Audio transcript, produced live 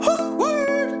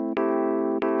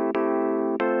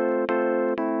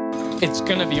it's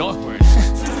gonna be awkward.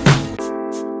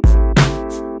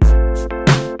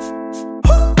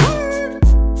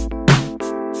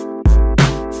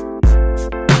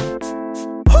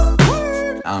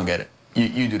 I don't get it.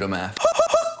 You do the math.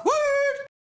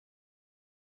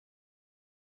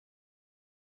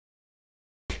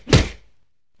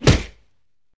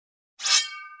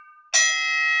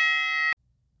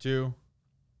 Two,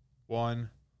 one,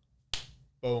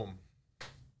 boom.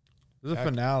 This is a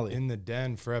finale. In the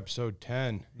den for episode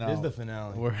 10. No. It is the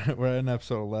finale. We're in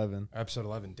episode 11. Episode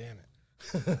 11, damn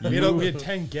it. We had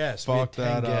 10 guests. Fucked we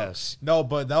had 10 that up. guests. No,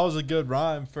 but that was a good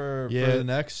rhyme for the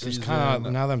next It's season. kind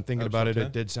of, now that I'm thinking about it, episode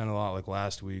it did sound a lot like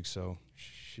last week, so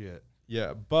shit.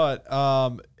 Yeah, but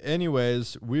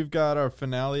anyways, we've got our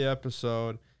finale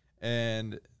episode,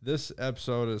 and this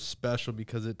episode is special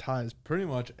because it ties pretty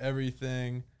much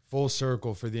everything Full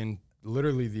circle for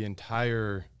literally the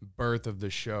entire birth of the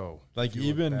show. Like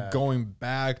even going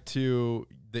back to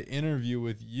the interview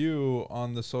with you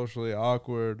on the Socially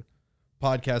Awkward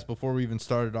podcast before we even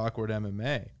started Awkward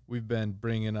MMA, we've been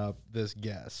bringing up this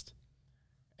guest.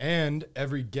 And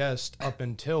every guest up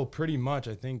until pretty much,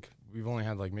 I think we've only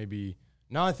had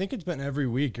I think it's been every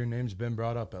week your name's been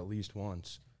brought up at least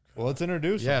once. Well, let's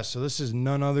introduce him. Yeah, so this is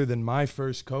none other than my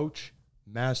first coach,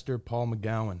 Master Paul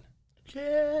McGowan.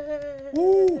 Yay!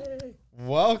 Woo!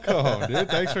 Welcome, dude.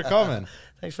 Thanks for coming.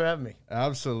 Thanks for having me.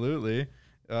 Absolutely.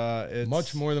 It's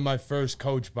Much more than my first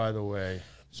coach, by the way.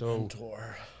 So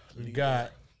Mentor. you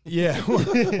got, yeah.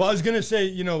 Well, I was gonna say,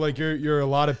 you're a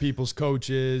lot of people's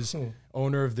coaches,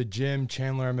 owner of the gym,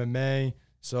 Chandler MMA.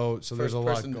 So there's First a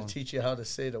lot person going. to teach you how to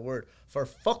say the word "for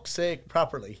fuck's sake"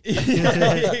 properly.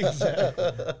 Exactly.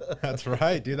 That's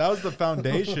right, dude. That was the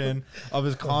foundation of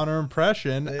his Connor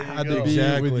impression. There you Had go. to be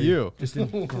Exactly. with you. Just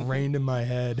ingrained in my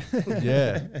head.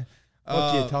 Yeah. What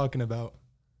are you talking about?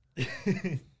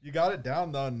 You got it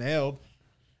down though, nailed.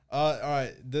 All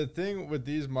right, the thing with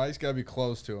these mics gotta be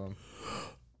close to them,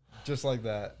 just like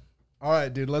that. All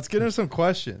right, dude. Let's get into some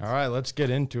questions. All right, let's get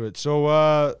into it.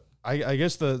 So, I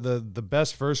guess the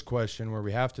best first question where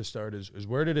we have to start is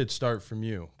where did it start from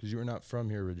you? Because you were not from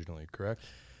here originally, correct?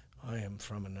 I am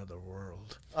from another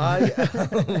world. I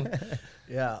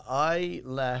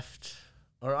left,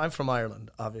 or I'm from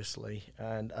Ireland, obviously,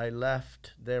 and I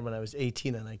left there when I was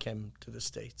 18 and I came to the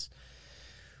States.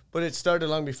 But it started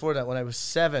long before that. When I was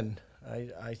 7,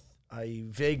 I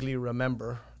vaguely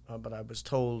remember, but I was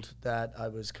told that I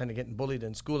was kind of getting bullied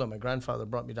in school, and my grandfather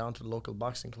brought me down to the local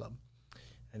boxing club.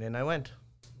 And then I went.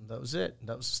 That was it.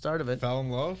 That was the start of it. Fell in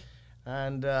love.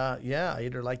 And, I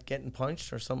either liked getting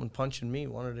punched or someone punching me,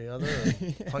 one or the other, or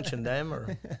punching them,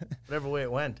 or whatever way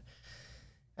it went.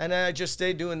 And I just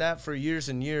stayed doing that for years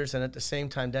and years. And at the same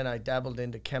time, then I dabbled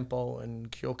into Kempo and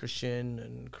Kyokushin,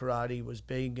 and karate was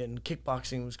big, and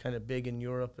kickboxing was kind of big in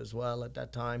Europe as well at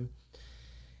that time.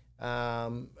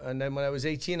 And then when I was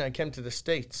 18, I came to the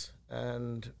States,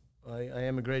 and I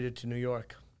emigrated to New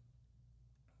York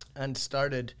and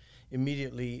started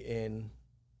immediately in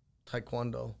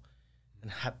Taekwondo and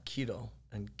Hapkido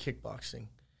and kickboxing,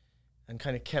 and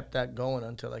kind of kept that going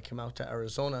until I came out to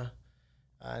Arizona.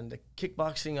 And the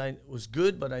kickboxing was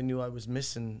good, but I knew I was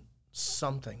missing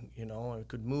something, I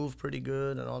could move pretty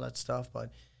good and all that stuff,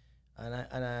 but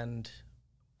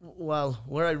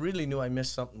where I really knew I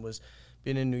missed something was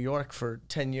being in New York for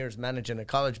 10 years managing a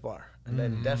college bar, and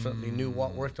then definitely knew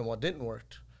what worked and what didn't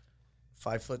work.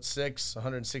 5'6",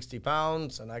 160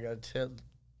 pounds, and I got to tell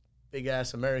big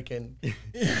ass American,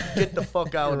 get the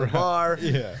fuck out of the bar.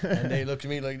 Yeah. And they look at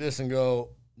me like this and go,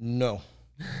 no.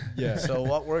 Yeah. So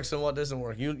what works and what doesn't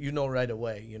work, you know right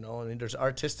away, I mean, there's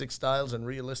artistic styles and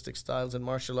realistic styles in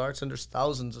martial arts, and there's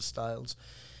thousands of styles,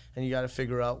 and you got to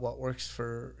figure out what works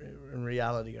in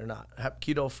reality or not.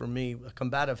 Hapkido for me,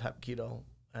 combative Hapkido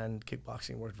and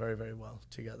kickboxing worked very, very well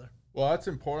together. Well, that's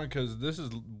important because this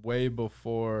is way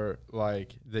before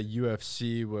like the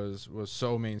UFC was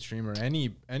so mainstream, or any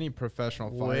professional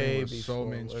fighting was so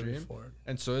mainstream,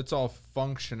 and so it's all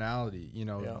functionality.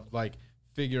 Like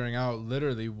figuring out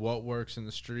literally what works in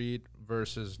the street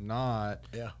versus not.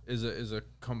 Yeah, is a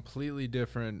completely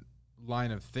different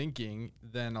line of thinking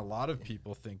than a lot of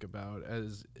people think about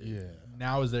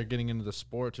now as they're getting into the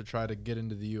sport to try to get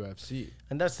into the UFC.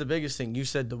 And that's the biggest thing. You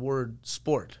said the word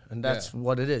sport, and that's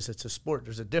what it is. It's a sport.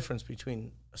 There's a difference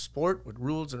between a sport with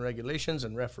rules and regulations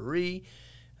and referee,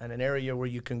 and an area where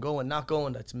you can go and not go,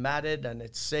 and that's matted and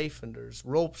it's safe, and there's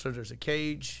ropes or there's a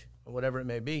cage or whatever it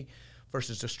may be,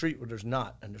 versus the street where there's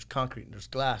not, and there's concrete and there's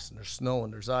glass and there's snow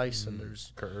and there's ice and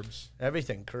there's Curbs.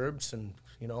 Everything, curbs, and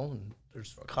and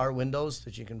there's car windows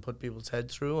that you can put people's head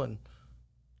through and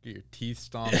get your teeth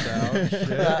stomped out.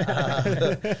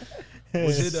 Shit.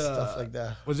 Stuff like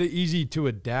that. Was it easy to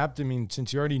adapt? I mean,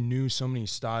 since you already knew so many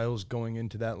styles going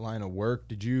into that line of work,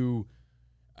 did you,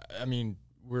 I mean,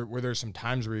 were there some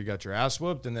times where you got your ass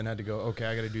whooped and then had to go, okay,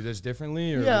 I got to do this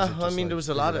differently? Or Yeah, was it just I mean, like, there was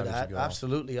a lot of figure it out as that. you go?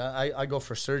 Absolutely. I go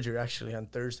for surgery actually on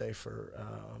Thursday for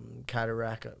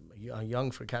cataract. I'm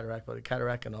young for cataract, but a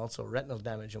cataract and also retinal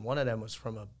damage. And one of them was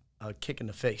from a kick in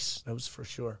the face. That was for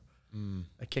sure.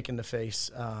 A kick in the face.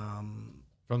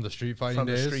 From the street fighting From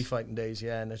days? the street fighting days,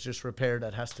 yeah. And it's just repair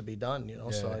that has to be done, you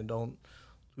know, so Yeah. I don't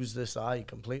lose this eye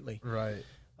completely. Right.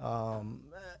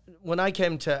 When I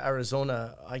came to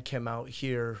Arizona, I came out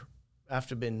here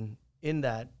after been in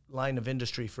that line of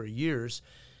industry for years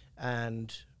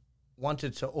and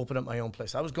wanted to open up my own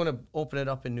place. I was going to open it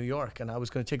up in New York, and I was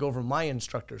going to take over my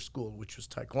instructor school, which was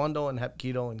Taekwondo and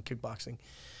Hapkido and kickboxing.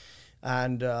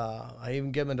 And I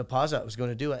even gave him a deposit. I was going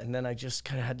to do it. And then I just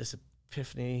kind of had this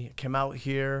epiphany. Came out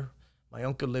here. My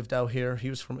uncle lived out here.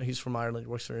 He's from Ireland. He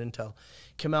works for Intel.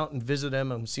 Came out and visited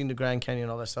him and seen the Grand Canyon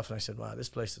and all that stuff. And I said, wow, this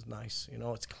place is nice. You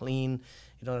know, it's clean.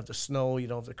 You don't have the snow. You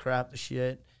don't have the crap, the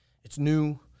shit. It's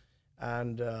new.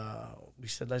 And we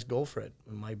said, let's go for it.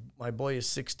 And my boy is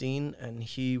 16, and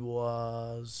he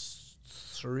was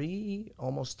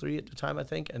almost 3 at the time, I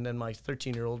think. And then my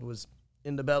 13-year-old was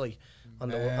in the belly on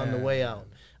the way out.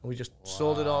 And we just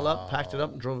sold it all up, packed it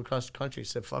up, and drove across the country.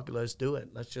 Said, fuck it, let's do it.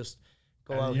 Let's just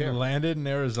go out You here. landed in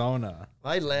Arizona.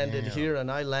 I landed here,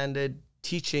 and I landed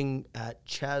teaching at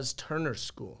Chaz Turner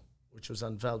School, which was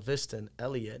on Val Vista in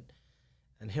Elliott.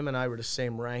 And him and I were the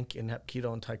same rank in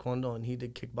Hapkido and Taekwondo, and he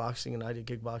did kickboxing, and I did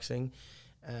kickboxing.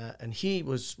 And he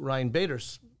was Ryan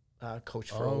Bader's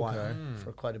coach for a while,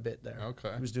 for quite a bit there.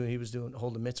 Okay. He was doing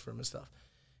holding mitts for him and stuff.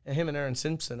 And him and Aaron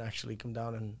Simpson actually come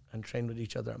down and train with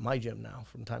each other at my gym now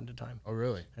from time to time. Oh,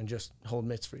 really? And just hold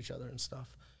mitts for each other and stuff.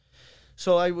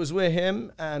 So I was with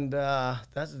him, and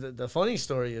that's the funny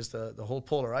story is the whole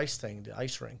polar ice thing, the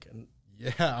ice rink. And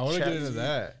Yeah, I want to get into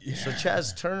that. so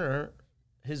Chaz Turner,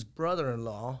 his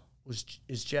brother-in-law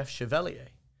is Jeff Chevalier.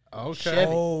 Okay. Chevy.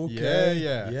 Oh, okay.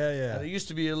 Yeah. Yeah, And yeah. there used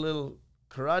to be a little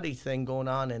karate thing going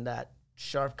on in that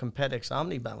Sharp Competix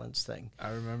Omnibalance thing. I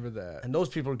remember that. And those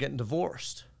people were getting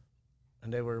divorced.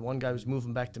 And one guy was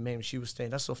moving back to Maine, and she was staying.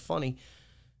 That's so funny.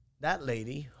 That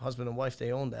lady, husband and wife,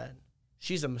 they own that.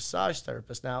 She's a massage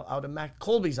therapist now out of Mac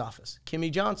Colby's office,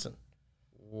 Kimmy Johnson.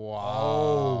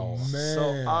 Wow. Man.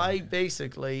 So I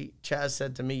basically, Chaz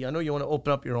said to me, I know you want to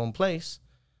open up your own place.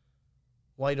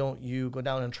 Why don't you go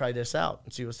down and try this out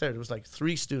and see what's there? There was like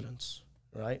 3 students,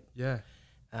 right? Yeah.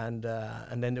 And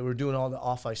then they were doing all the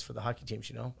off ice for the hockey teams,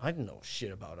 you know. I didn't know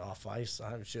shit about off ice.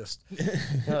 I was just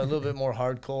a little bit more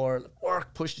hardcore.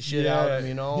 Work, push the shit out of them,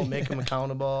 you know, make them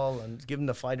accountable and give them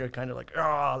the fighter kind of like,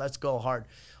 let's go hard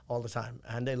all the time.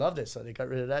 And they loved it, so they got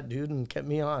rid of that dude and kept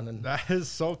me on. And That is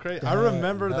so crazy. I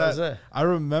remember that was that. it. I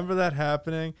remember that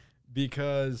happening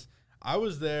because I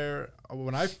was there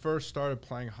when I first started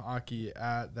playing hockey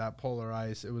at that polar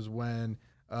ice. It was when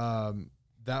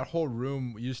that whole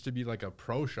room used to be like a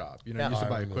pro shop. You know, you used to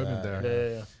buy equipment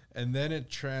there. yeah. And then it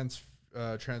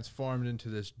transformed into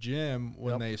this gym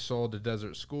when they sold to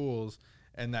Desert Schools,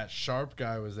 and that Sharp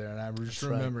guy was there, and I just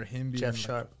remember him being Jeff like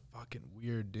Sharp. a fucking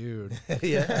weird dude.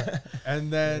 Yeah.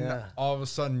 And then Yeah. all of a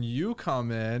sudden you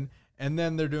come in, and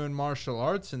then they're doing martial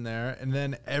arts in there, and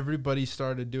then everybody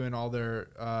started doing all their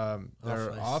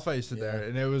off ice there,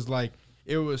 and it was like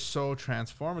it was so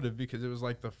transformative because it was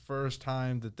like the first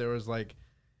time that there was like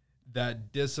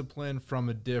that discipline from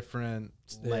a different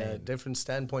different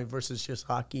standpoint versus just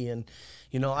hockey. And,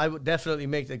 you know, I would definitely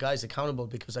make the guys accountable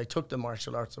because I took the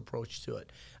martial arts approach to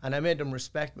it. And I made them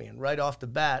respect me. And right off the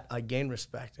bat, I gained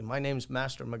respect. And my name's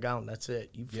Master McGowan. That's it.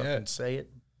 You fucking say it,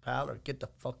 pal, or get the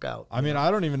fuck out. I mean, I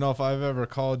don't even know if I've ever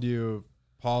called you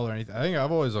Paul or anything. I think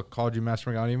I've always called you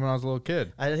Master McGowan even when I was a little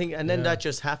kid. I think, and then that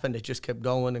just happened. It just kept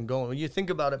going and going. When you think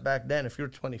about it back then, if you were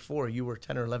 24, you were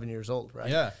 10 or 11 years old, right?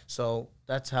 Yeah. So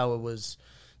that's how it was.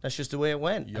 That's just the way it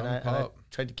went. Young and I pup.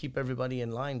 tried to keep everybody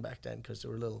in line back then because they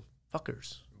were little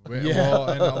fuckers. Well,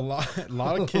 and a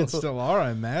lot of kids still are, I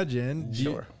imagine.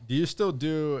 Sure. Do you still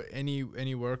do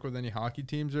any work with any hockey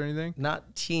teams or anything?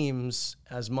 Not teams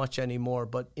as much anymore,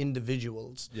 but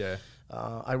individuals. Yeah.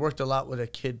 I worked a lot with a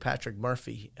kid, Patrick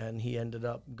Murphy, and he ended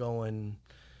up going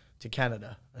to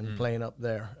Canada and playing up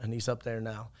there, and he's up there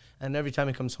now. And every time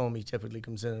he comes home, he typically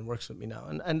comes in and works with me now.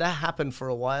 And that happened for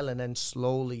a while, and then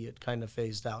slowly it kind of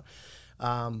phased out.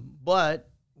 But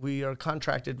we are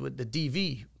contracted with the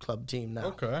DV club team now.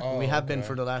 Okay. And we have been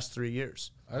for the last 3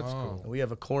 years. That's cool. And we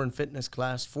have a core and fitness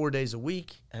class 4 days a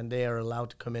week, and they are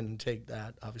allowed to come in and take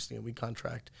that, obviously, and we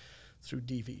contract through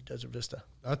DV, Desert Vista.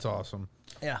 That's awesome.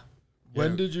 Yeah.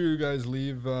 When did you guys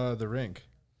leave the rink?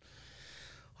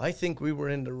 I think we were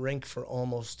in the rink for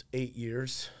almost 8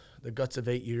 years, the guts of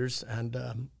 8 years, and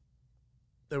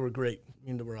they were great. I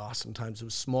mean, they were awesome times. It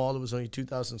was small. It was only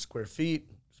 2,000 square feet.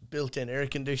 It was built-in air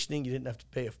conditioning. You didn't have to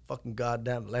pay a fucking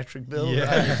goddamn electric bill. Right?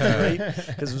 It was great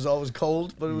because it was always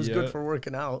cold, but it was good for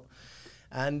working out.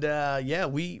 And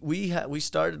we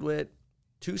started with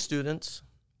 2 students,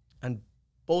 and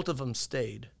both of them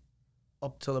stayed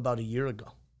up till about a year ago.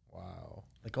 Wow.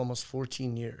 Like almost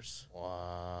 14 years.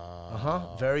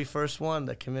 Wow. Very first one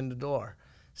that came in the door.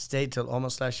 Stayed till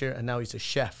almost last year, and now he's a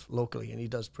chef locally, and he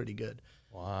does pretty good.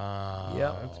 Wow.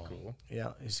 Yeah. That's cool.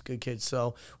 Yeah, he's a good kid.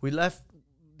 So we left,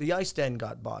 the Ice Den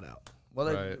got bought out. Well,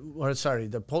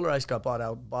 the Polar Ice got bought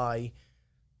out by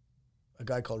a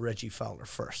guy called Reggie Fowler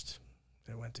first.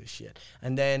 They went to shit.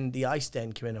 And then the Ice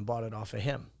Den came in and bought it off of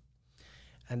him.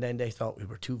 And then they thought we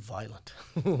were too violent.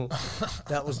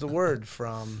 That was the word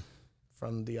from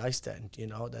the Ice Den, you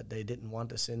know, that they didn't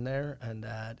want us in there and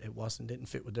that it didn't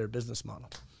fit with their business model.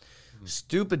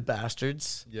 Stupid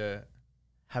bastards. Yeah.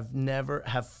 Have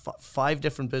 5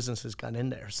 different businesses gone in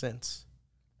there since,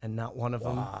 and not one of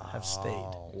them have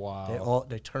stayed. Wow.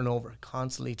 They turn over,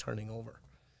 constantly turning over.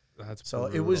 That's so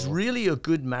brutal. It was really a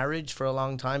good marriage for a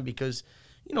long time because,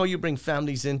 you know, you bring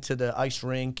families into the ice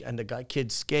rink and the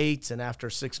kid skates, and after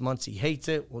 6 months he hates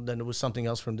it. Well, then there was something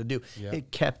else for him to do. Yeah.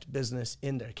 It kept business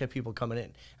in there, kept people coming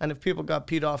in. And if people got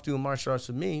peed off doing martial arts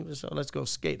with me, so let's go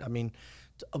skate. I mean,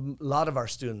 a lot of our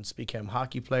students became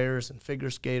hockey players and figure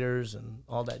skaters and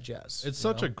all that jazz. It's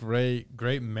such a great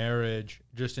marriage,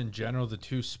 just in general, the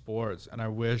 2 sports. And I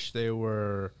wish they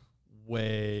were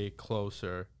way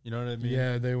closer. You know what I mean?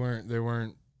 Yeah, they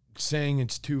weren't saying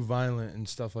it's too violent and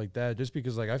stuff like that, just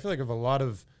because like I feel like if a lot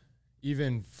of,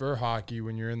 even for hockey,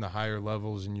 when you're in the higher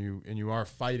levels and you are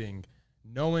fighting,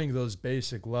 knowing those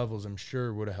basic levels I'm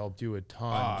sure would have helped you a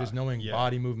ton. Just knowing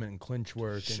body movement and clinch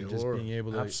work and just being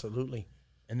able to absolutely.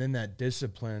 And then that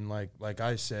discipline, like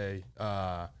I say,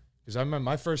 because I remember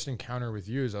my first encounter with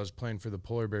you is I was playing for the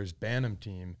Polar Bears Bantam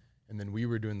team, and then we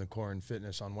were doing the core and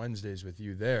fitness on Wednesdays with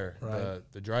you there,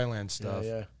 the dryland stuff.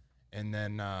 Yeah. And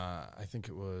then I think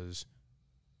it was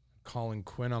Colin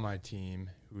Quinn on my team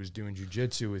who was doing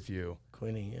jiu-jitsu with you.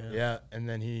 Quinny, yeah. Yeah, and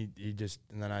then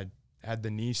and then I had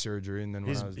the knee surgery, and then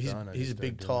when I was done, he's a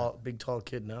big tall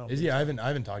kid now. Is he? I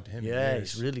haven't talked to him. Yeah,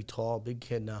 he's really tall, big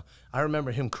kid now. I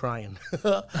remember him crying.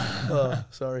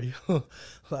 Sorry,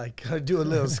 like I do a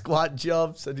little squat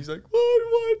jumps, and he's like, "Why do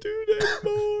I do that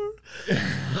more?"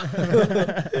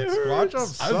 Squat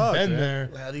jumps suck. I've been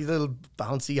there. Yeah, these little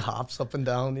bouncy hops up and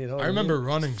down. You know. I remember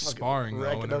running sparring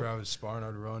though. Whenever I was sparring,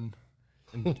 I'd run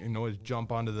and always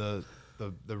jump onto the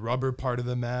rubber part of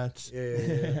the mats.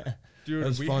 Yeah.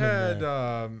 Dude, we had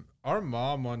our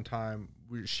mom one time.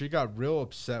 She got real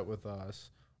upset with us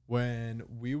when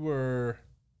we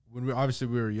obviously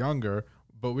we were younger,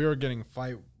 but we were getting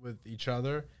fight with each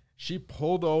other. She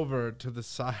pulled over to the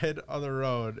side of the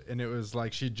road, and it was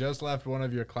like she just left one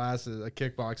of your classes, a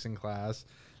kickboxing class,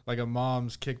 like a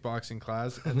mom's kickboxing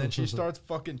class, and then she starts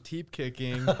fucking teep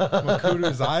kicking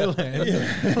Makudu's Island.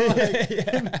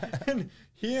 And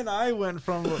he and I went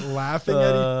from laughing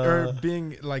at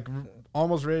being like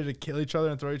almost ready to kill each other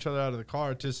and throw each other out of the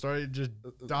car to start just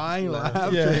dying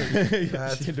laughing.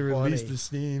 That's she had to release the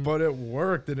steam. But it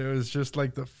worked, and it was just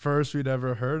like the first we'd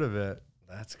ever heard of it.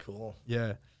 That's cool.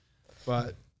 Yeah.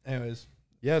 But anyways.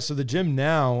 Yeah, so the gym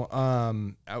now,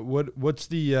 what's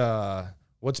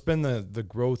been the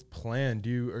growth plan?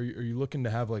 Are you looking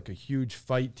to have like a huge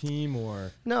fight team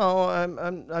or? No,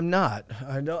 I'm not.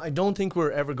 I don't think we're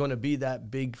ever going to be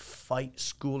that big fight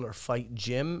school or fight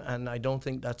gym, and I don't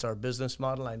think that's our business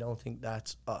model. I don't think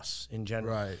that's us in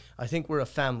general. Right. I think we're a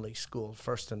family school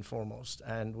first and foremost,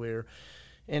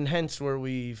 and hence where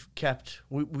we've kept,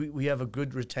 we have a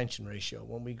good retention ratio.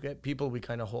 When we get people, we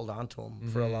kind of hold on to them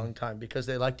for a long time because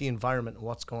they like the environment and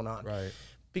what's going on. Right.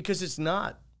 Because it's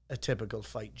not a typical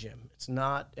fight gym. It's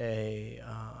not and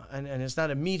it's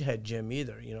not a meathead gym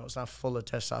either. You know, it's not full of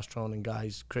testosterone and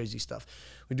guys, crazy stuff.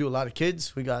 We do a lot of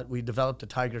kids. We developed a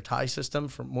Tiger Thai system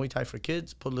for Muay Thai for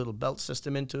kids, put a little belt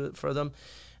system into it for them,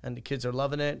 and the kids are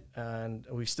loving it. And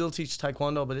we still teach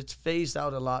Taekwondo, but it's phased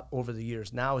out a lot over the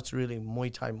years. Now it's really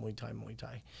Muay Thai, Muay Thai, Muay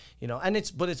Thai. You know, and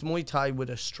it's Muay Thai with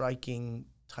a striking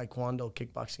Taekwondo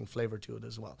kickboxing flavor to it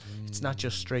as well. It's not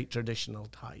just straight traditional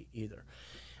Thai either.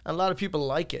 And a lot of people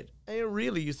like it. And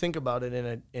really, you think about it,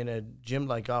 in a gym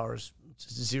like ours,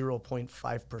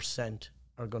 0.5%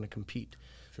 are going to compete.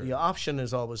 Sure. The option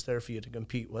is always there for you to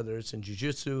compete, whether it's in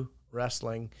jiu-jitsu,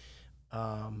 wrestling,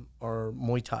 or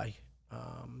Muay Thai,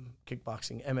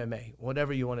 kickboxing, MMA,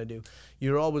 whatever you want to do.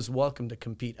 You're always welcome to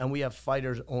compete. And we have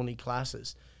fighters-only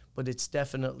classes. But it's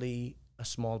definitely a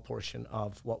small portion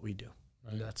of what we do.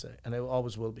 Right. And that's it. And it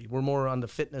always will be. We're more on the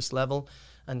fitness level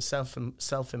and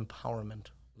self-empowerment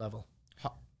level.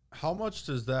 How much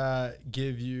does that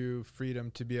give you freedom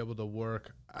to be able to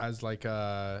work as like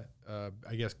a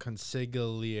I guess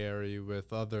consigliere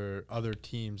with other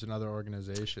teams and other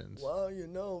organizations? Well, you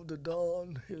know, the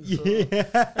Don is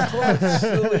consigliere.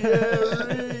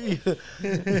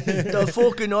 The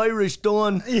fucking Irish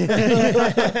Don.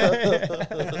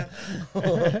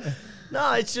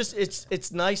 No, it's just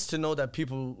it's nice to know that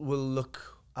people will look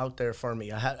out there for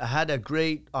me. I had a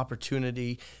great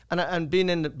opportunity, and being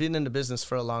in the business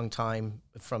for a long time,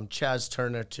 from Chaz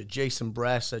Turner to Jason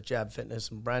Bress at Jab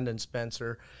Fitness and Brandon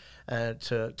Spencer,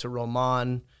 to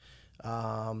Roman,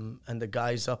 and the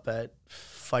guys up at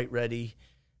Fight Ready,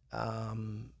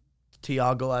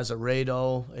 Tiago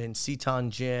Azaredo in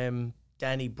Seton Gym,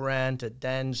 Danny Brandt at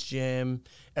Dan's Gym,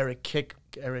 Eric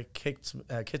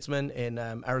Kitzman in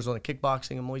Arizona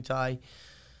Kickboxing and Muay Thai.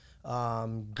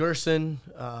 Gerson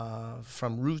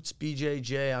from Roots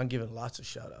BJJ. I'm giving lots of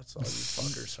shout outs to all you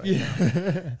fuckers right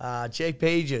now. Jay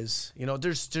Pages. You know,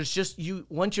 there's just you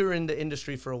once you're in the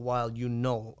industry for a while, you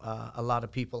know a lot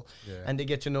of people and they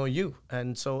get to know you.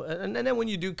 And so and then when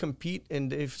you do compete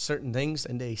in certain things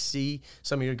and they see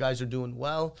some of your guys are doing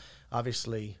well,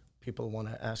 obviously people want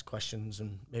to ask questions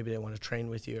and maybe they want to train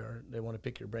with you or they want to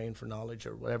pick your brain for knowledge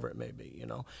or whatever it may be, you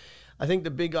know. I think the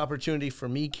big opportunity for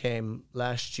me came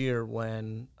last year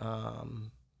when,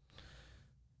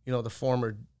 you know, the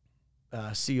former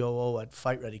COO at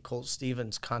Fight Ready, Colt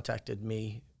Stevens, contacted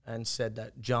me and said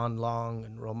that John Long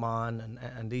and Roman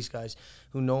and these guys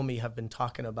who know me have been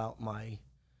talking about my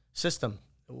system.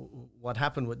 What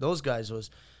happened with those guys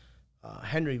was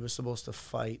Henry was supposed to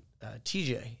fight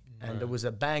TJ, and there was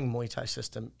a Bang Muay Thai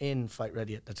system in Fight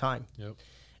Ready at the time. Yep.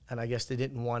 And I guess they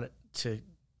didn't want it to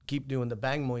keep doing the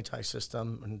Bang Muay Thai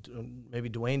system, and maybe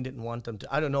Dwayne didn't want them to.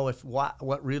 I don't know if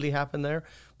what really happened there,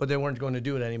 but they weren't going to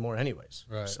do it anymore anyways.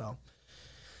 Right.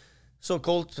 So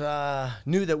Colt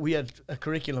knew that we had a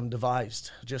curriculum devised,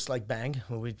 just like Bang.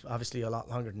 Well, we obviously a lot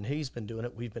longer than he's been doing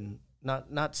it. We've been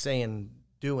not saying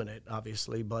doing it,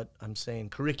 obviously, but I'm saying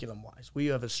curriculum-wise. We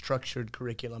have a structured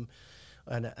curriculum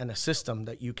and a system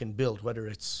that you can build, whether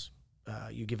it's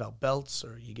you give out belts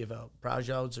or you give out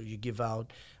Prajouts or you give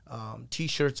out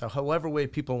T-shirts or however way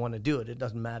people want to do it. It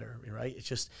doesn't matter, right?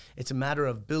 It's a matter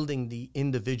of building the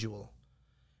individual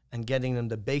and getting them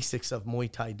the basics of Muay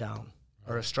Thai down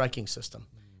or a striking system.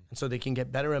 And so they can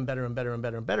get better and better and better and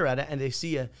better and better at it, and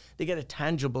they get a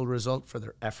tangible result for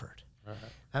their effort.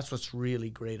 That's what's really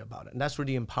great about it. And that's where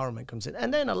the empowerment comes in.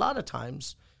 And then a lot of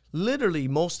times, literally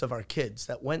most of our kids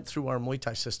that went through our Muay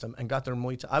Thai system and got their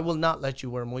Muay Thai, I will not let you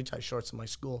wear Muay Thai shorts in my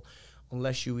school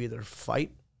unless you either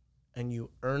fight and you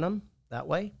earn them that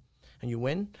way and you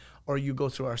win, or you go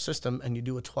through our system and you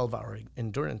do a 12-hour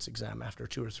endurance exam after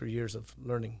 2 or 3 years of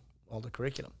learning all the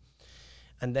curriculum.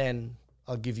 And then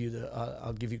I'll gift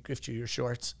you your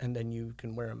shorts, and then you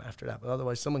can wear them after that. But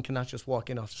otherwise, someone cannot just walk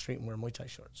in off the street and wear Muay Thai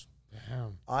shorts.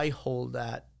 Damn. I hold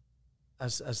that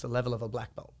as the level of a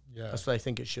black belt. Yeah. That's what I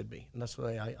think it should be, and that's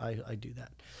why I do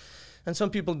that. And some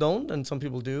people don't, and some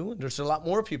people do. And there's a lot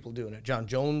more people doing it. John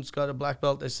Jones got a black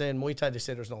belt. They say in Muay Thai, they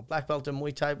say there's no black belt in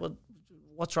Muay Thai. Well,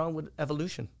 what's wrong with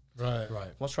evolution? Right.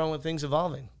 What's wrong with things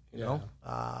evolving? You know,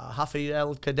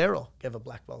 Rafael Cadero gives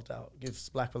black belt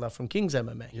out from King's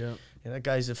MMA. Yeah, and that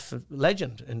guy's a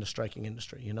legend in the striking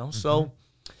industry. You know, so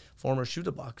former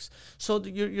shooter box. So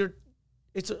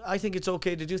I think it's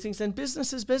okay to do things. Then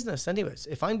business is business, anyways.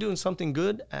 If I'm doing something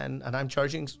good and I'm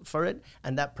charging for it,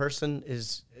 and that person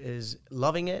is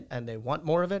loving it and they want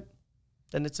more of it,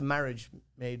 then it's a marriage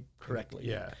made correctly.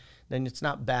 Yeah. Then it's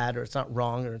not bad or it's not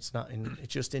wrong or it's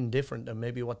it's just indifferent than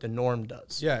maybe what the norm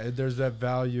does. Yeah, there's that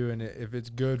value in it. If it's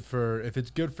good for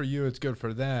you, it's good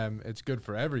for them. It's good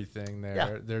for everything.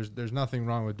 There's nothing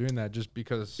wrong with doing that just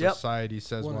because society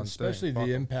says one especially thing.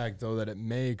 The impact though that it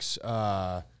makes.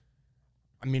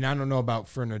 I mean, I don't know about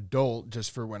for an adult,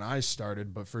 just for when I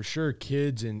started, but for sure,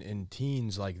 kids and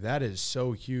teens, like that is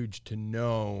so huge to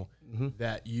know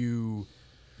that you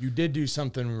did do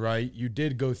something right. You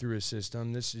did go through a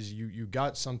system. This is you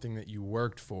got something that you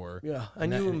worked for. Yeah,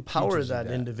 and you empower that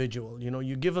individual. You know,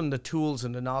 you give them the tools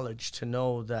and the knowledge to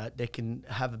know that they can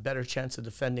have a better chance of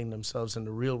defending themselves in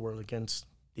the real world against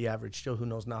the average Joe who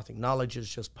knows nothing. Knowledge is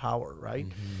just power, right?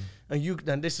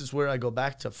 And this is where I go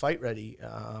back to Fight Ready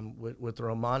with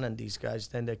Roman and these guys.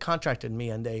 Then they contracted me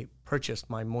and they purchased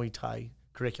my Muay Thai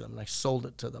curriculum and I sold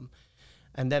it to them.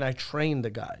 And then I trained the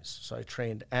guys. So I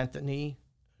trained Anthony,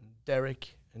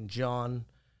 Derek, and John,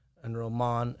 and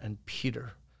Roman, and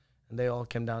Peter. And they all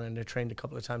came down and they trained a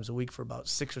couple of times a week for about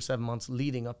 6 or 7 months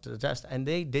leading up to the test. And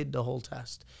they did the whole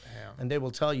test. Damn. And they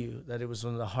will tell you that it was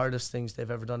one of the hardest things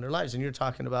they've ever done in their lives. And you're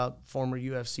talking about former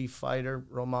UFC fighter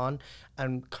Roman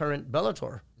and current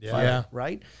Bellator fighter,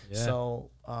 right? Yeah. So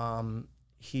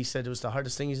he said it was the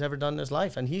hardest thing he's ever done in his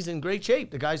life. And he's in great shape.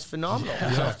 The guy's phenomenal.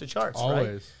 He's off the charts, Always.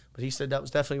 right? But he said that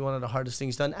was definitely one of the hardest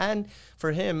things done. And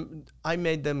for him, I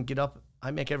made them get up. I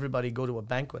make everybody go to a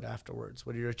banquet afterwards.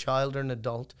 Whether you're a child or an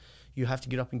adult, you have to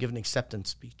get up and give an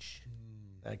acceptance speech.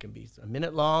 That can be a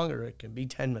minute long or it can be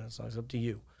 10 minutes long. It's up to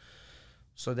you.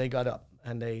 So they got up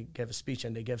and they gave a speech,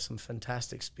 and they gave some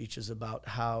fantastic speeches about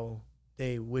how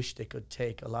they wish they could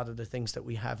take a lot of the things that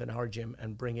we have in our gym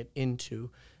and bring it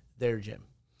into their gym.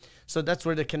 So that's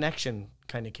where the connection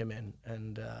kind of came in.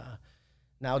 And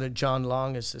now that John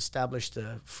Long has established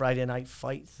a Friday night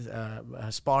fight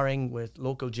sparring with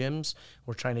local gyms,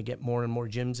 we're trying to get more and more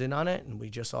gyms in on it. And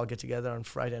we just all get together on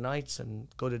Friday nights and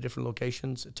go to different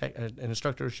locations. An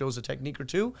instructor shows a technique or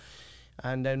two,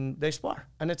 and then they spar.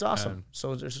 And it's awesome.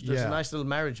 So there's a nice little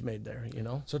marriage made there, you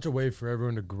know. Such a way for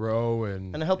everyone to grow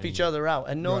and help each other out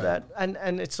and know that.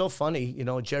 And it's so funny, you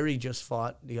know, Jerry just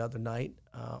fought the other night,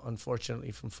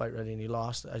 unfortunately from Fight Ready, and he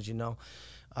lost, as you know.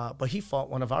 But he fought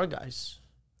one of our guys.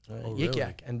 Yik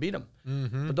Yak, and beat him.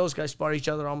 But those guys spar each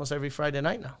other almost every Friday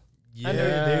night now. Yeah,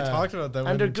 they talked about that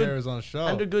when Jerry was on the show.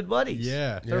 And they're good buddies.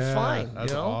 Yeah. They're fine.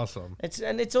 That's you know? awesome.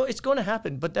 It's going to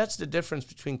happen, but that's the difference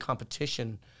between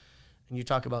competition and you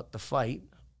talk about the fight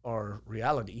or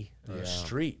reality or a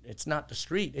street. It's not the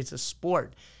street, it's a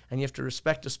sport. And you have to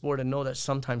respect the sport and know that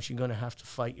sometimes you're going to have to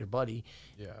fight your buddy.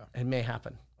 Yeah. It may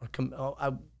happen.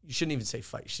 Or you shouldn't even say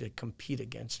fight. You should compete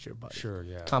against your buddy. Sure,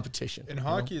 yeah. Competition. In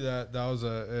hockey, that was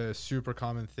a super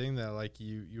common thing that, like,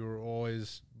 you were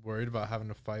always worried about having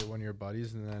to fight one of your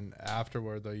buddies, and then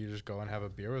afterward, though, you just go and have a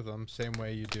beer with them. Same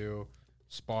way you do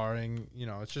sparring. You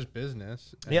know, it's just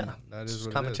business. And that is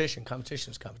what competition.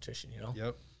 Competition is competition, you know?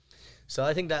 Yep. So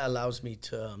I think that allows me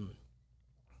to...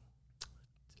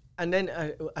 and then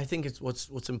I think it's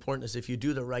what's important is if you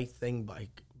do the right thing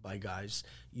by guys,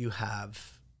 you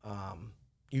have...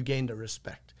 you gain the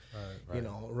respect. Right. You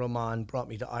know, Roman brought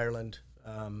me to Ireland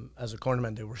as a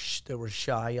cornerman. They were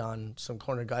shy on some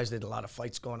corner guys. They had a lot of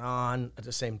fights going on at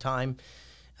the same time.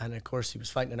 And, of course, he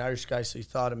was fighting an Irish guy, so he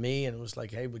thought of me and was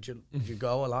like, hey, would you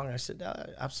go along? I said,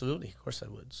 absolutely, of course I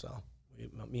would. So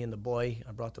me and the boy,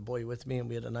 I brought the boy with me, and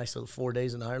we had a nice little 4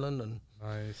 days in Ireland. And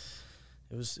nice.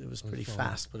 It was pretty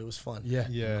fast, but it was fun.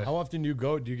 Yeah. How often do you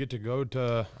go? Do you get to go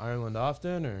to Ireland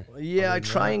often, or? Yeah, I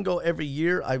try and go every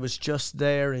year. I was just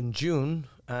there in June,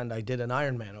 and I did an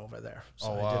Ironman over there.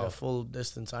 So I did a full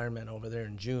distance Ironman over there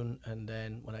in June, and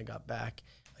then when I got back,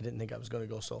 I didn't think I was going to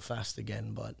go so fast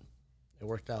again, but it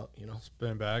worked out, you know.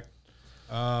 Spin back.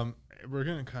 We're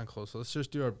getting kind of close. So let's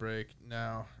just do our break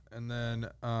now, and then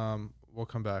we'll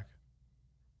come back.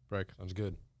 Break. Sounds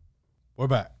good. We're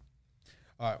back.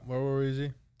 All right, where were we,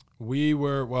 Izzy? We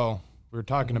were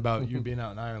talking about you being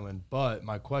out in Ireland, but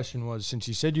my question was, since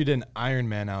you said you did an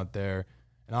Ironman out there,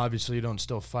 and obviously you don't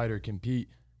still fight or compete,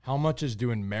 how much is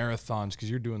doing marathons? Because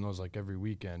you're doing those like every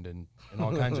weekend and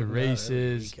all kinds of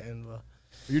races.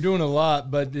 You're doing a lot,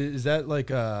 but is that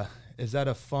like a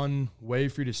fun way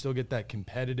for you to still get that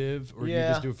competitive, or do you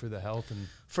just do it for the health? And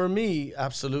for me,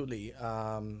 absolutely.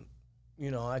 You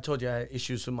know, I told you I had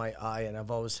issues with my eye, and I've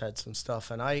always had some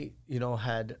stuff. And I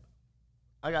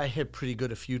got hit pretty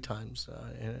good a few times.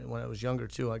 And when I was younger,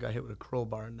 too, I got hit with a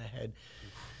crowbar in the head.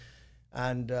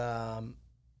 And I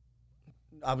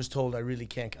was told I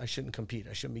shouldn't compete.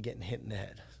 I shouldn't be getting hit in the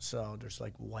head. So there's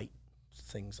like white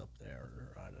things up there,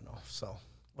 or I don't know. So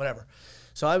whatever.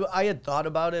 So I had thought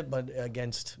about it, but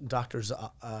against doctors'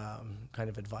 kind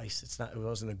of advice, it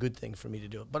wasn't a good thing for me to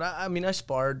do it. But I mean, I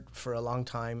sparred for a long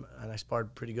time, and I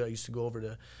sparred pretty good. I used to go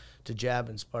over to Jab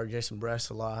and spar Jason Bress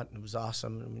a lot, and it was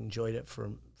awesome. I enjoyed it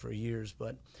for years.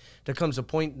 But there comes a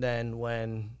point then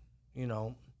when, you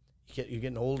know, you're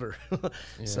getting older.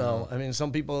 So, I mean,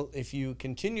 some people, if you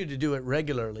continue to do it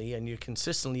regularly and you're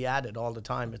consistently at it all the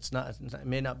time, it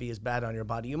may not be as bad on your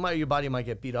body. Your body might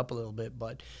get beat up a little bit,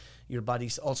 but your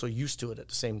body's also used to it at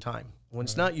the same time. When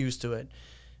it's not used to it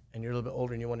and you're a little bit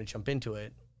older and you want to jump into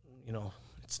it, you know,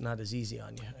 it's not as easy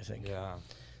on you, I think. Yeah.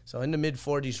 So in the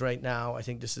mid-40s right now, I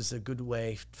think this is a good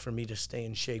way for me to stay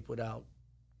in shape without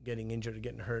getting injured or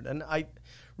getting hurt. And I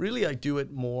do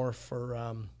it more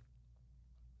for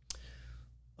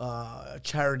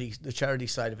charity, the charity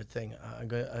side of it thing.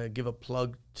 I give a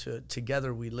plug to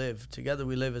Together We Live. Together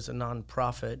We Live is a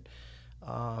nonprofit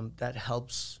that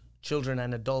helps children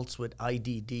and adults with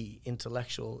IDD,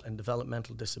 intellectual and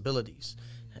developmental disabilities,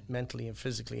 mentally and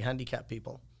physically handicapped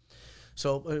people.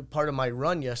 So part of my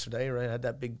run yesterday, right, I had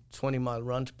that big 20-mile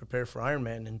run to prepare for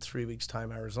Ironman in 3 weeks'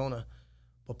 time, Arizona.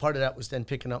 But part of that was then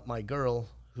picking up my girl,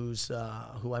 who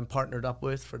I'm partnered up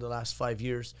with for the last 5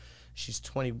 years. She's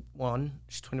 21.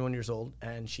 She's 21 years old,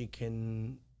 and she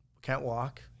can't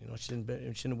walk. You know, she's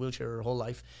in a wheelchair her whole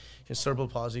life. She has cerebral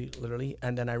palsy, literally.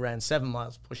 And then I ran 7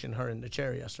 miles pushing her in the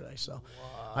chair yesterday. So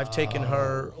I've taken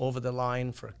her over the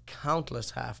line for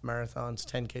countless half marathons,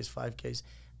 10Ks, 5Ks,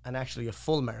 and actually a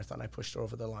full marathon. I pushed her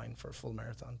over the line for a full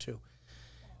marathon too.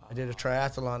 I did a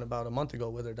triathlon about a month ago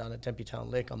with her down at Tempe Town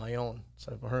Lake on my own.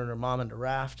 So I put her and her mom in the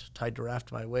raft, tied the raft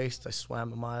to my waist. I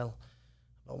swam a mile,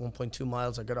 about 1.2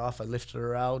 miles. I got off, I lifted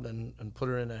her out and put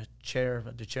her in the chair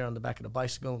on the back of the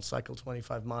bicycle, and cycled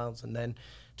 25 miles, and then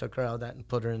took her out of that and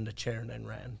put her in the chair and then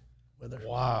ran with her.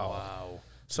 Wow.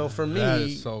 So for me, that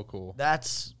is so cool.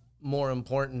 That's more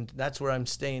important. That's where I'm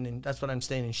staying in. That's what I'm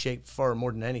staying in shape for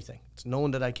more than anything. It's knowing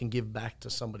that I can give back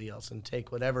to somebody else and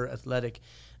take whatever athletic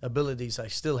abilities I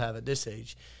still have at this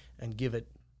age and give it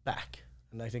back.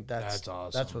 And I think that's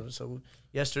awesome. That's what. So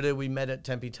yesterday we met at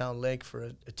Tempe Town Lake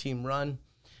for a team run,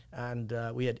 and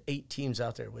we had 8 teams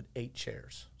out there with 8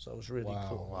 chairs. So it was really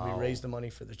cool. Wow. We raised the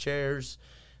money for the chairs,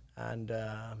 and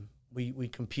we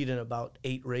compete in about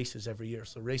 8 races every year.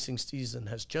 So racing season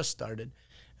has just started,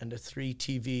 and the 3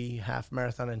 TV half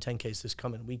marathon and 10Ks this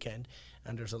coming weekend,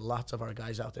 and there's lots of our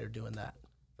guys out there doing that.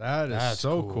 That's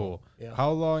so cool. Yeah. How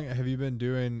long have you been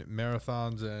doing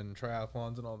marathons and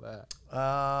triathlons and all that?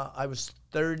 I was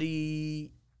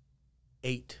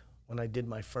 38 when I did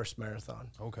my first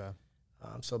marathon. Okay.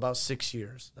 So about 6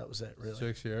 years. That was it, really.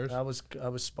 6 years? I was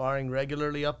sparring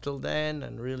regularly up till then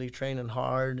and really training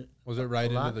hard. Was it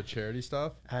right into the charity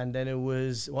stuff? And then it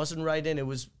wasn't right in. It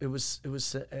was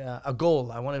a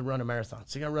goal. I wanted to run a marathon.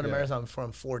 So you got to run a marathon before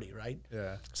I'm 40, right?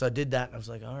 Yeah. So I did that, and I was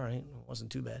like, all right, it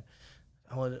wasn't too bad.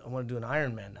 I want to do an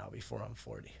Ironman now before I'm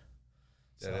 40.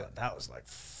 So that was like,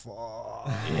 fuck.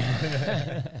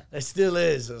 It still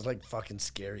is. It was like fucking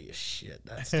scary as shit,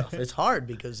 that stuff. It's hard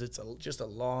because it's just a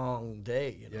long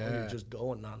day, you know. You're just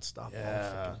going nonstop all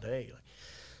fucking day.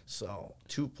 So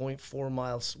 2.4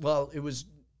 miles. Well, it was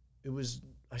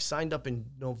I signed up in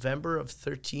November of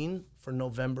 13 for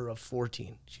November of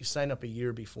 14. She signed up a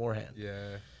year beforehand.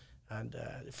 Yeah. And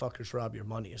the fuckers rob your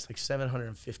money. It's like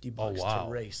 $750 to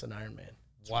race an Ironman.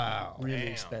 Wow. Really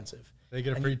expensive. They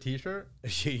get a free T-shirt?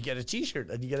 You get a T-shirt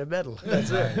and you get a medal.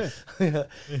 That's it.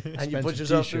 And you put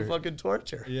yourself through fucking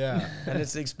torture. Yeah. And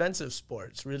it's an expensive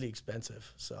sport. It's really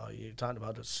expensive. So you're talking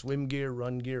about the swim gear,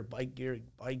 run gear,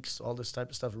 bikes, all this type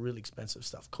of stuff, really expensive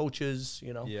stuff. Coaches,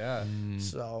 you know. Yeah.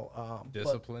 So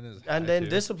discipline is and then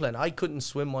discipline. I couldn't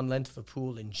swim one length of a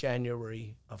pool in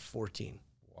January of 14.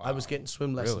 Wow. I was getting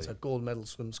swim lessons at Gold Medal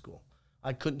Swim School.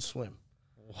 I couldn't swim.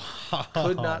 Wow.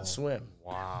 Could not swim.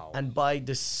 Wow. And by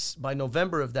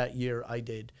November of that year, I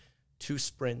did 2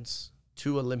 sprints,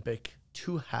 2 Olympic,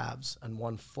 2 halves, and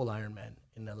 1 full Ironman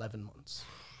in 11 months.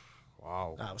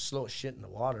 Wow. I was slow as shit in the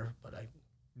water, but I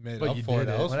made up for it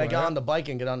elsewhere. When I get on the bike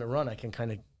and get on the run, I can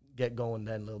kind of get going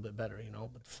then a little bit better, you know.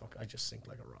 But fuck, I just sink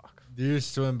like a rock. Do you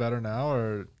swim better now,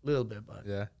 or a little bit, but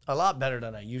a lot better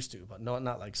than I used to, but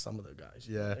not like some of the guys.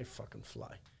 Yeah, they fucking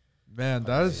fly. Man,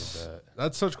 that's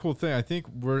such a cool thing. I think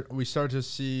we start to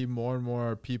see more and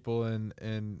more people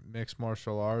in mixed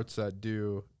martial arts that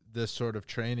do this sort of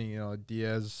training. You know,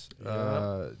 Diaz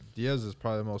is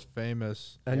probably the most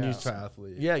famous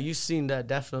athlete. Yeah, you've seen that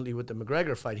definitely with the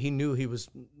McGregor fight. He knew he was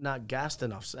not gassed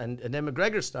enough, and then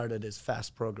McGregor started his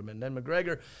fast program, and then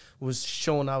McGregor was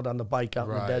showing out on the bike out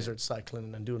in the desert,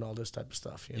 cycling and doing all this type of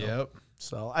stuff. You know? Yep.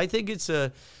 So I think it's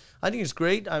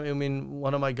great. I mean,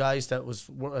 one of my guys that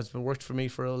has been worked for me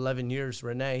for 11 years,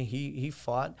 Renee, he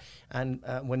fought, and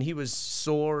when he was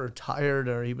sore or tired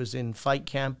or he was in fight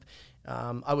camp,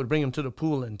 I would bring him to the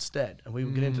pool instead, and we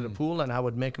would get into the pool, and I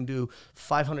would make him do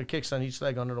 500 kicks on each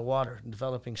leg under the water,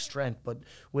 developing strength, but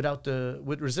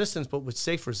with resistance, but with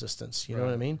safe resistance. You know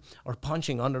what I mean? Or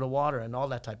punching under the water and all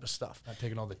that type of stuff. Not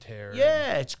taking all the tear.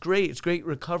 Yeah, it's great. It's great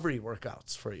recovery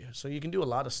workouts for you. So you can do a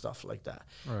lot of stuff like that.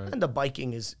 Right. And the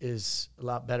biking is a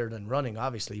lot better than running,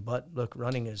 obviously. But look,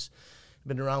 running has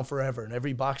been around forever, and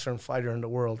every boxer and fighter in the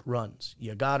world runs.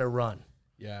 You gotta run.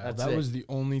 Yeah, that was the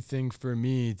only thing for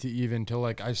me till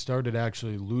like I started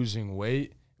actually losing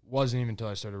weight. Wasn't even until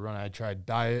I started running. I tried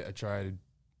diet, I tried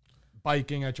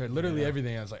biking, I tried literally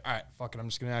everything. I was like, all right, fuck it, I'm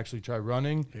just gonna actually try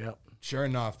running. Yep. Sure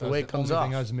enough, that was the only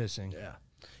thing I was missing. Yeah.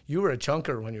 You were a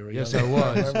chunker when you were young. Yes, I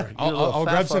was. I'll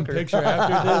grab some picture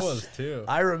after this. I was too.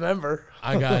 I remember.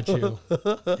 I got you.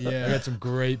 Yeah, I got some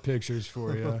great pictures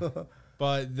for you.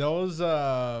 But those,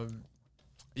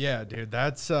 Yeah, dude,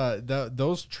 that's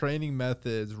those training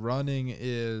methods. Running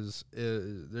is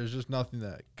there's just nothing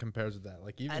that compares with that.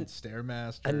 Like even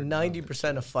Stairmaster. And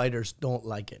 90% of fighters don't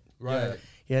like it. Right.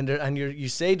 Yeah, and you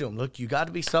say to them, look, you got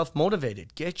to be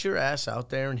self-motivated. Get your ass out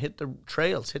there and hit the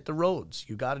trails, hit the roads.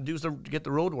 You got to get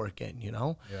the road work in, you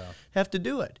know? Yeah. Have to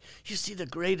do it. You see the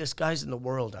greatest guys in the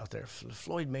world out there,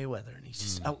 Floyd Mayweather, and he's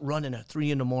just out running at 3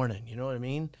 a.m, you know what I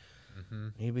mean?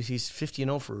 Maybe he's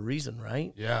 50-0 for a reason,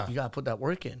 right? Yeah. You got to put that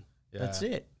work in. Yeah. That's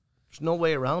it. There's no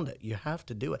way around it. You have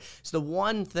to do it. It's the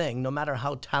one thing, no matter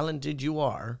how talented you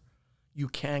are, you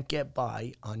can't get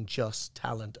by on just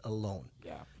talent alone.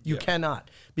 Yeah. You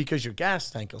cannot, because your gas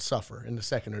tank will suffer in the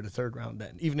second or the third round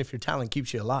then, even if your talent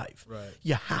keeps you alive. Right.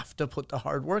 You have to put the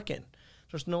hard work in.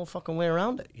 There's no fucking way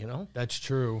around it, you know? That's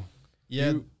true.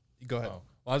 Yeah. Go ahead.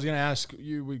 Well, I was going to ask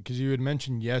you, because you had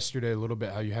mentioned yesterday a little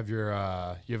bit how you have your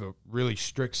you have a really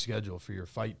strict schedule for your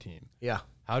fight team. Yeah.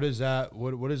 How does that,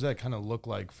 what does that kind of look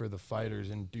like for the fighters?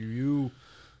 And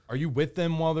are you with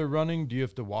them while they're running? Do you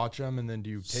have to watch them, and then do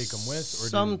you take them with? Or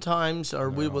Sometimes,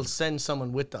 we will send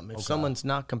someone with them. If someone's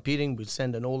not competing, we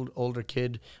send an older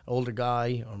kid, older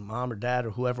guy, or mom or dad,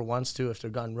 or whoever wants to, if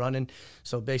they're gone running.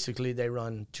 So basically, they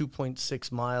run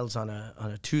 2.6 miles on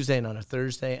a Tuesday and on a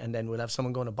Thursday, and then we'll have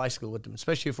someone go on a bicycle with them,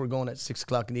 especially if we're going at 6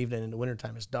 o'clock in the evening in the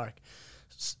wintertime, it's dark.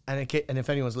 And if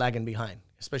anyone's lagging behind,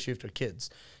 especially if they're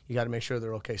kids, you got to make sure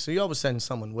they're okay. So you always send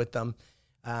someone with them.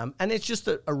 And it's just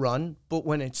a run, but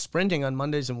when it's sprinting on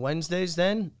Mondays and Wednesdays,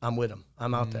 then I'm with them.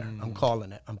 I'm out there. I'm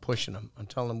calling it. I'm pushing them. I'm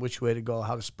telling them which way to go,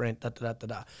 how to sprint,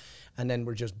 da-da-da-da-da. And then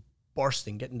we're just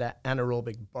bursting, getting that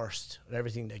anaerobic burst with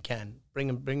everything they can. Bring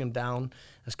them down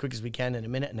as quick as we can in a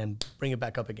minute, and then bring it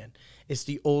back up again. It's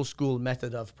the old school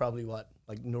method of probably what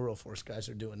like Neuroforce guys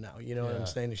are doing now. You know what I'm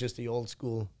saying? It's just the old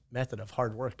school method of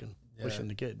hard work and pushing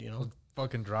the kid, you know?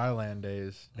 Fucking dryland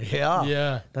days. Yeah.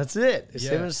 Yeah. That's it.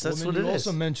 Yeah. That's what you it is.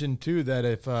 also mentioned, too, that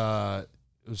if it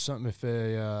was something, if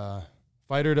a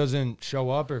fighter doesn't show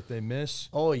up or if they miss.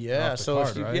 Oh, yeah. Off the So, card,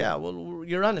 if you, right? yeah, well,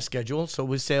 you're on a schedule. So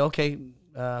we say, okay,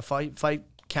 fight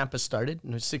camp has started,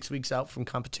 and it's 6 weeks out from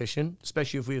competition,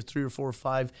 especially if we have 3 or 4 or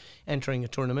 5 entering a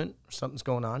tournament or something's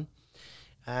going on.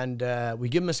 And we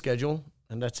give them a schedule,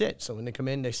 and that's it. So when they come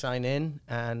in, they sign in,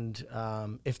 and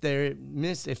if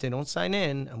they don't sign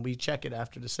in, and we check it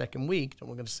after the second week, then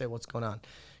we're going to say what's going on.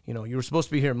 You know, you were supposed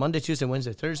to be here Monday, Tuesday,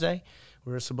 Wednesday, Thursday.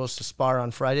 We were supposed to spar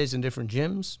on Fridays in different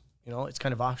gyms. You know, it's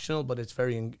kind of optional, but it's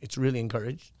really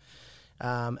encouraged.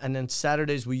 And then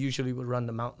Saturdays, we usually would run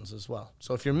the mountains as well.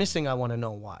 So if you're missing, I want to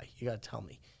know why. You got to tell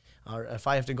me. Or if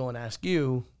I have to go and ask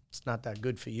you, it's not that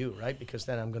good for you, right? Because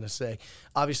then I'm going to say,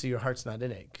 obviously your heart's not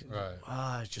in it.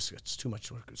 Right. It's too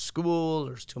much work at school,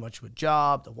 or it's too much with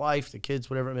job, the wife, the kids,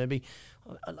 whatever it may be.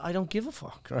 I don't give a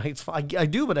fuck, right? I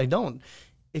do, but I don't.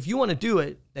 If you want to do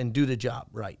it, then do the job,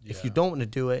 right? Yeah. If you don't want to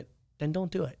do it, then don't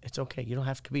do it. It's okay. You don't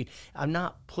have to compete. I'm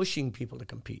not pushing people to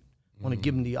compete. I want to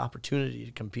give them the opportunity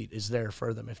to compete. Is there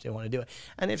for them if they want to do it.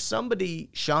 And if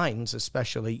somebody shines,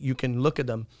 especially, you can look at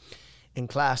them in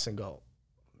class and go,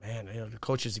 man, you know, the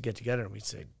coaches would get together and we'd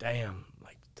say, damn,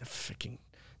 like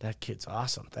that kid's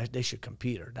awesome. They should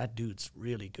compete, or that dude's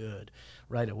really good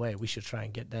right away. We should try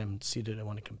and get them to see that they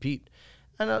want to compete.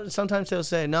 And sometimes they'll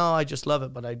say, no, I just love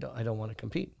it, but I don't want to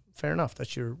compete. Fair enough.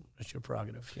 That's your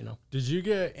prerogative, you know. Did you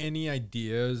get any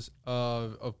ideas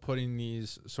of putting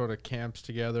these sort of camps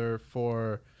together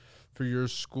for your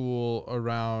school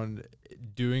around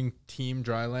doing team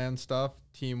dryland stuff,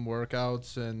 team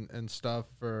workouts and stuff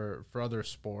for other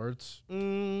sports?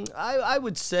 I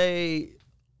would say,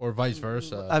 or vice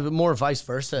versa. More vice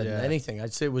versa than anything.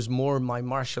 I'd say it was more my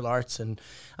martial arts and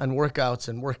workouts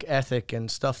and work ethic and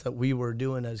stuff that we were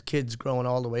doing as kids growing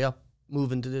all the way up,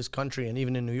 moving to this country, and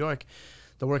even in New York,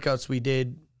 the workouts we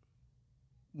did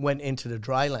went into the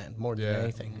dryland more than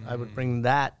anything. I would bring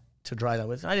that to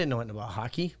dryland. I didn't know anything about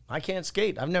hockey. I can't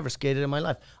skate. I've never skated in my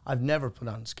life. I've never put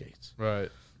on skates.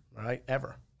 Right,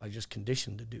 ever. I just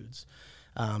conditioned the dudes.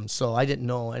 So I didn't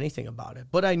know anything about it.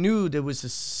 But I knew there was a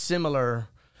similar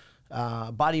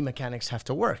body mechanics have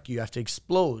to work. You have to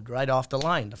explode right off the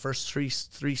line. The first three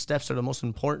steps are the most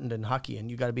important in hockey,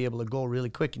 and you got to be able to go really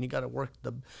quick, and you got to work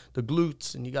the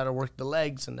glutes, and you got to work the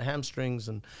legs and the hamstrings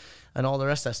and all the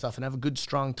rest of that stuff, and have a good,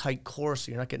 strong, tight core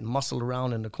so you're not getting muscled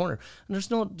around in the corner. And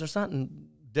there's nothing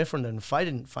different than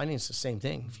fighting. Fighting is the same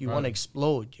thing. If you want to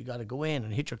explode, you got to go in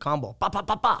and hit your combo, pa pa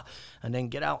pa pa, and then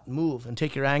get out and move and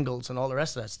take your angles and all the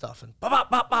rest of that stuff, and pa pa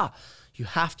pa pa. You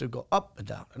have to go up and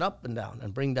down and up and down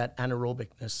and bring that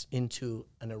anaerobicness into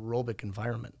an aerobic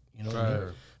environment. You know, what I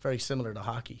mean? Very similar to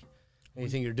hockey. And you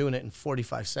think you're doing it in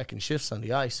 45-second shifts on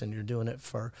the ice, and you're doing it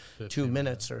for 2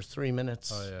 minutes or 3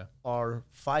 minutes or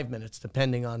 5 minutes,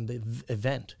 depending on the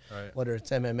event, whether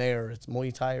it's MMA or it's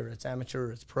Muay Thai or it's amateur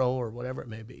or it's pro or whatever it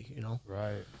may be, you know?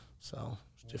 Right. So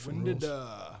it's different rules.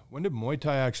 When did Muay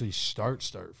Thai actually start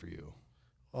for you?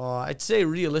 I'd say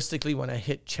realistically when I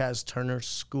hit Chaz Turner's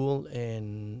school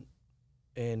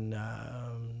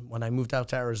when I moved out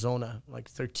to Arizona like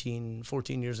 14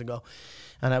 years ago,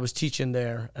 and I was teaching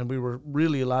there, and we were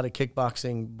really a lot of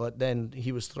kickboxing, but then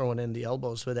he was throwing in the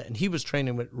elbows with it, and he was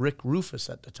training with Rick Rufus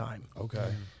at the time.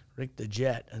 Okay. Rick the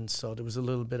Jet, and so there was a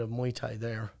little bit of Muay Thai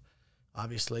there,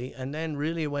 obviously, and then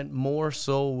really it went more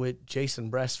so with Jason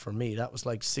Brest for me. That was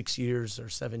like 6 years or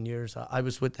 7 years. I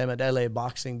was with them at LA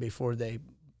Boxing before they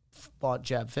bought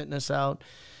Jab Fitness out.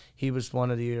 He was one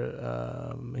of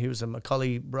the, he was a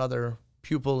McCulley brother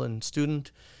pupil and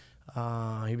student.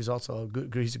 He was also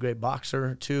he's a great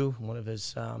boxer too. One of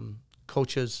his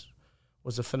coaches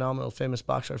was a phenomenal, famous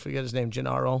boxer. I forget his name,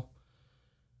 Gennaro,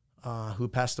 who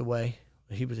passed away.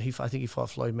 I think he fought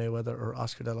Floyd Mayweather or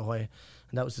Oscar De La Hoya,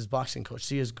 and that was his boxing coach.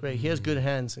 So he is great. He has good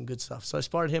hands and good stuff. So I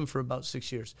sparred him for about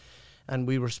 6 years, and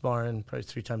we were sparring probably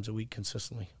 3 times a week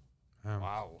consistently.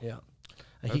 Wow. Yeah.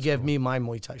 And he gave me my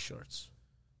Muay Thai shorts.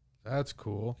 That's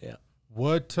cool. Yeah.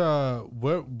 What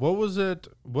was it?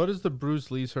 What is the Bruce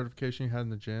Lee certification you had in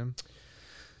the gym?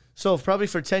 So probably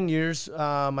for 10 years,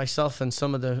 myself and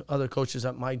some of the other coaches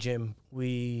at my gym,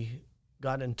 we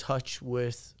got in touch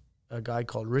with a guy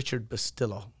called Richard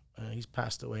Bastillo. He's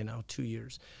passed away now 2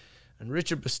 years. And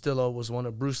Richard Bastillo was one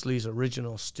of Bruce Lee's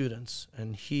original students.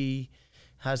 And he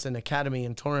has an academy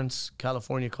in Torrance,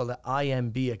 California called the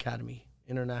IMB Academy,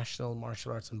 International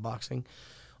Martial Arts and Boxing.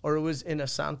 Or it was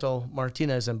Inosanto,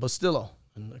 Martinez, and Bastillo.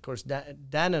 And, of course, Dan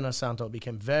Inosanto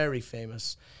became very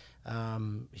famous.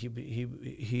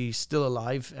 He's still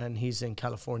alive, and he's in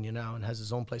California now and has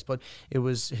his own place. But it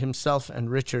was himself and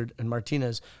Richard and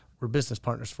Martinez were business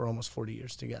partners for almost 40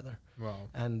 years together. Wow.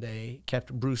 And they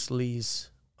kept Bruce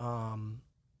Lee's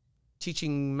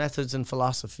teaching methods and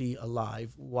philosophy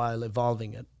alive while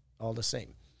evolving it all the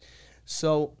same.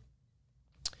 So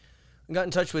I got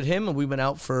in touch with him, and we went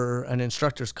out for an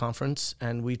instructors conference,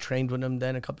 and we trained with him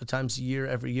then a couple of times a year,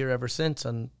 every year ever since,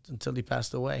 until he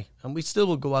passed away. And we still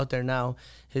will go out there now.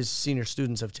 His senior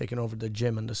students have taken over the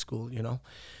gym and the school, you know.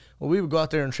 Well, we would go out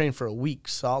there and train for a week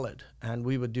solid, and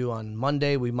we would do on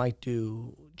Monday, we might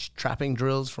do trapping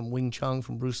drills from Wing Chun,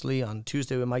 from Bruce Lee. On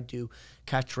Tuesday, we might do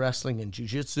catch wrestling and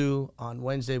jiu-jitsu. On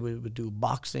Wednesday, we would do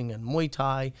boxing and Muay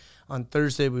Thai. On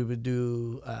Thursday, we would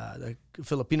do the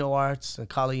Filipino arts, a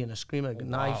kali and a eskrima, a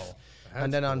knife.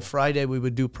 And then on Friday, we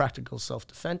would do practical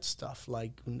self-defense stuff.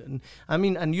 And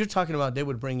you're talking about they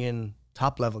would bring in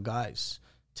top-level guys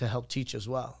to help teach as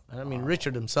well. And I mean,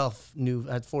 Richard himself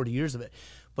had 40 years of it.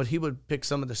 But he would pick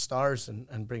some of the stars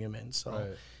and bring them in.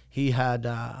 So he had...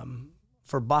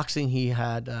 for boxing, he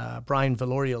had Brian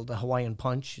Valorial, the Hawaiian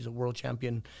Punch. He's a world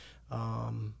champion. I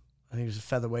think he was a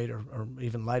featherweight or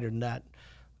even lighter than that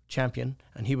champion.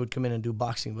 And he would come in and do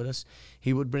boxing with us.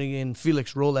 He would bring in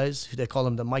Felix Robles. They call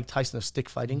him the Mike Tyson of stick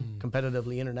fighting.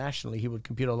 Competitively, internationally, he would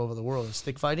compete all over the world in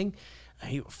stick fighting. And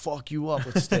he would fuck you up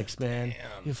with sticks, man.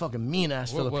 You're fucking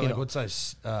mean-ass Filipino. What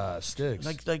size sticks?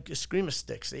 Like screamer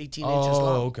sticks, 18 inches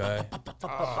long. Oh, okay.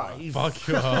 He'd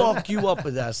fuck you up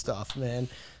with that stuff, man.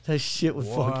 That shit would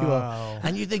fuck you up.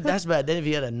 And you think that's bad. Then if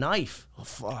he had a knife,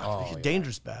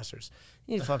 dangerous bastards.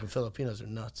 These fucking Filipinos are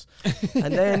nuts.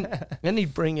 And then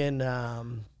he'd bring in,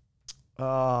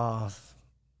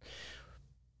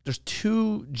 there's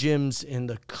 2 gyms in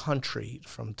the country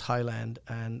from Thailand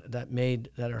and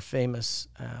that are famous.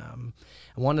 And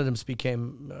one of them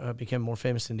became more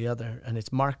famous than the other, and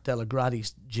it's Mark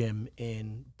Delagrati's gym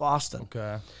in Boston.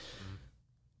 Okay.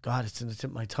 God, it's in the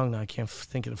tip of my tongue now. I can't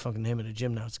think of the fucking name of the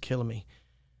gym now. It's killing me.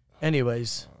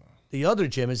 Anyways, the other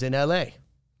gym is in L.A.,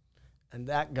 and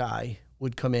that guy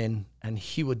would come in, and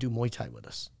he would do Muay Thai with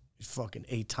us. He's fucking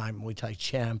 8-time Muay Thai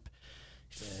champ.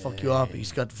 Fuck you up.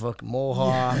 He's got the fucking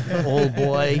mohawk, old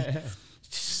boy,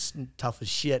 tough as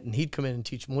shit. And he'd come in and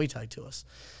teach Muay Thai to us.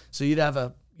 So you'd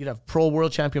have pro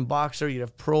world champion boxer, you'd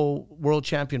have pro world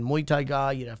champion Muay Thai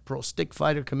guy, you'd have pro stick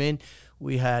fighter come in.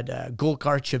 We had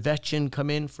Golkar Chevchin come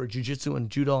in for jiu-jitsu and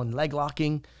judo and leg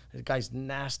locking. The guy's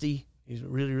nasty. He's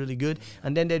really, really good.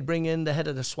 And then they'd bring in the head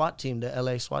of the SWAT team, the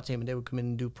LA SWAT team, and they would come in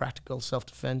and do practical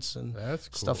self-defense and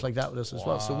stuff like that with us as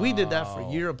well. So we did that for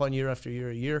year upon year after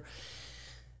year.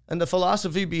 And the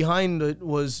philosophy behind it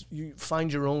was you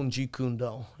find your own Jeet Kune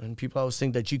Do. And people always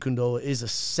think that Jeet Kune Do is a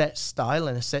set style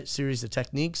and a set series of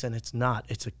techniques, and it's not.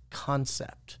 It's a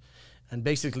concept. And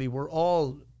basically, we're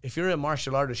all if you're a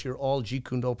martial artist, you're all Jeet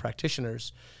Kune Do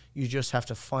practitioners. You just have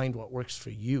to find what works for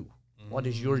you. What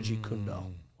is your Jeet Kune Do?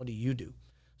 What do you do?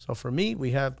 So for me,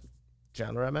 we have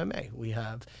Chandler MMA.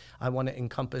 I want to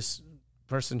encompass,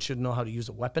 person should know how to use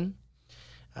a weapon.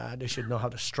 They should know how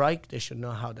to strike. They should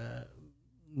know how to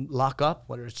lock up,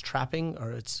 whether it's trapping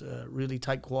or it's really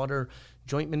tight quarter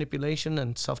joint manipulation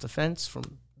and self-defense, from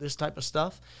this type of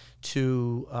stuff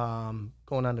to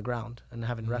going on the ground and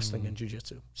having wrestling and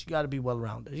jiu-jitsu. So you got to be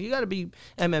well-rounded. You got to be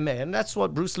MMA, and that's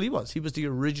what Bruce Lee was. He was the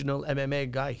original MMA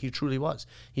guy. He truly was.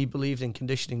 He believed in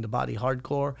conditioning the body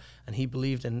hardcore, and he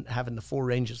believed in having the 4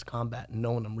 ranges of combat and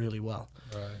knowing them really well.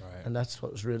 Right. And that's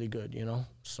what was really good, you know?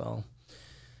 So...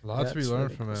 a lot to be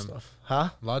learned from him. Stuff. Huh?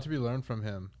 A lot to be learned from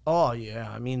him. Oh yeah,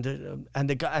 I mean,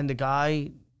 the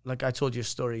guy, like I told you a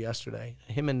story yesterday.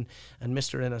 Him and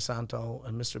Mr. Inosanto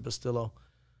and Mr. Bastillo,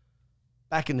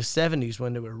 back in the 70s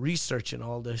when they were researching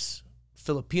all this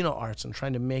Filipino arts and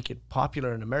trying to make it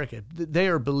popular in America,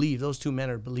 those 2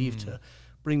 men are believed to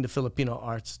bring the Filipino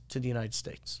arts to the United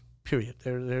States. Period.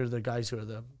 They're the guys who are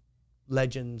the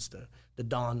legends, the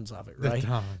dons of it, right?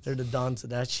 They're the dons of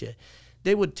that shit.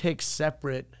 They would take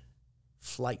separate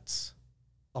flights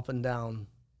up and down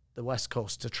the West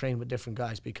Coast to train with different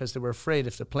guys because they were afraid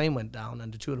if the plane went down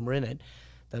and the 2 of them were in it,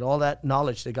 that all that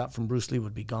knowledge they got from Bruce Lee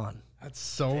would be gone. That's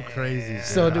so crazy. Dude.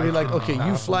 So to be like, okay,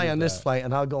 you fly on this flight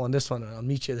and I'll go on this one and I'll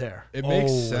meet you there. It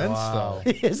makes sense though.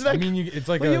 It's like, I mean, it's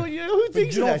like who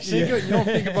thinks of that shit? You don't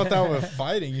think about that with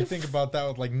fighting. You think about that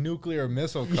with like nuclear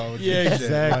missile codes. Yeah,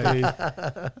 exactly.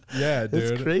 Yeah,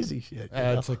 dude. It's crazy shit.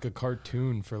 It's like a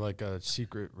cartoon for like a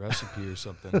secret recipe or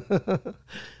something.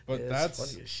 But that's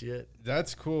funny as shit.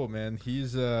 That's cool, man. He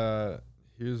was a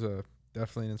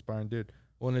definitely an inspiring dude.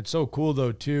 Well, and it's so cool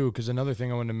though too, because another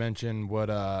thing I wanted to mention,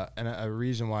 and a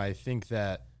reason why I think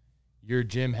that your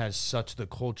gym has such the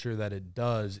culture that it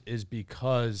does is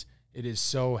because it is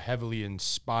so heavily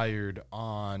inspired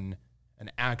on an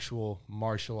actual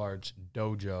martial arts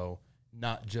dojo,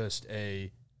 not just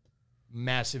a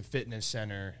massive fitness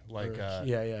center like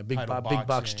big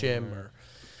box gym or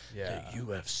the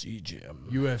UFC gym.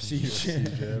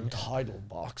 UFC gym. Title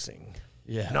boxing.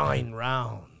 Yeah. 9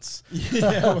 rounds.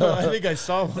 Yeah, well, I think I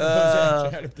saw one of those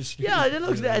actually out of the street. Yeah, it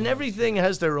looks, and everything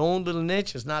has their own little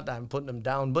niche. It's not that I'm putting them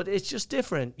down, but it's just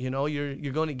different. You know, you're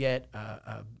going to get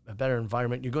a better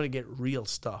environment. You're going to get real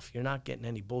stuff. You're not getting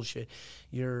any bullshit.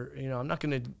 I'm not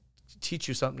going to teach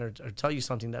you something or tell you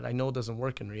something that I know doesn't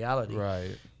work in reality.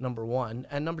 Right. Number one.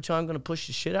 And number 2, I'm going to push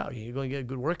the shit out. You're going to get a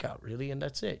good workout, really, and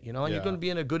that's it. You know, and you're going to be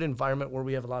in a good environment where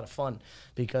we have a lot of fun.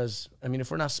 Because, I mean, if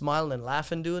we're not smiling and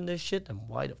laughing doing this shit, then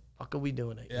why the fuck are we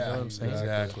doing it? You know what I'm saying?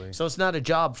 Exactly. So it's not a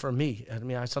job for me. I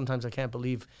mean, sometimes I can't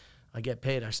believe I get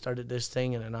paid. I started this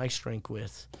thing in an ice rink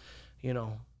with,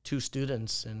 2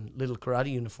 students in little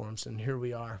karate uniforms, and here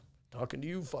we are. Talking to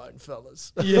you fine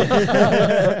fellas. Yeah.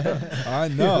 I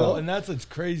know. Well, and that's what's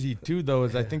crazy too, though,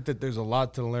 is I think that there's a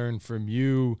lot to learn from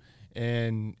you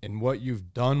and what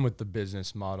you've done with the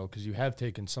business model, because you have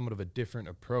taken somewhat of a different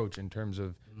approach in terms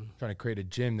of trying to create a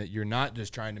gym that you're not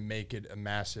just trying to make it a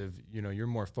massive, you're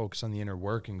more focused on the inner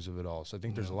workings of it all. So I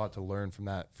think there's a lot to learn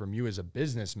from you as a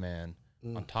businessman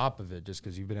on top of it, just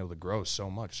because you've been able to grow so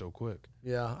much so quick.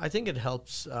 Yeah, I think it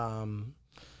helps.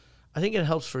 I think it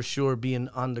helps for sure being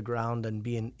on the ground and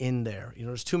being in there.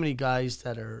 There's too many guys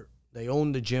that they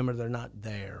own the gym or they're not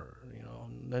there.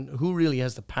 And who really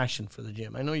has the passion for the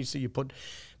gym? I know you put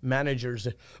managers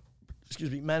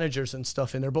and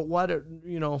stuff in there, but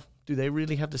do they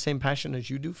really have the same passion as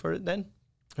you do for it then?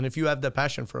 And if you have the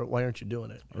passion for it, why aren't you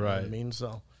doing it? You know what I mean?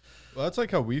 So, well, that's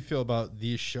like how we feel about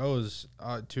these shows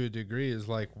to a degree. Is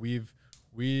like we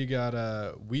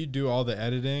do all the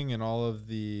editing and all of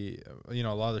the a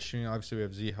lot of the shooting. Obviously we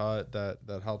have Z Hut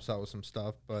that helps out with some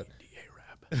stuff, but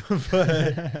but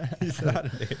he's not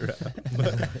an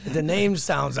Arab. The name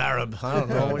sounds Arab. I don't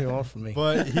know what you want from me.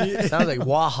 But he sounds like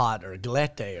Wahat or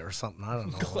Glete or something. I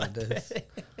don't know what it is.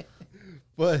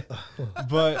 But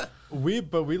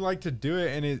we like to do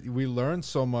it, and we learn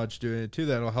so much doing it too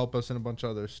that it'll help us in a bunch of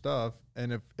other stuff.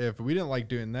 And if we didn't like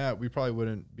doing that, we probably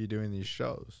wouldn't be doing these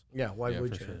shows. Yeah, why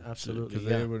would you? Sure. Absolutely, because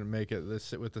they wouldn't make it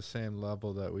sit with the same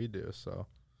level that we do. So,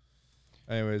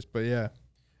 anyways, but yeah,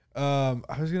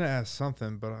 I was gonna ask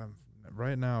something, but I'm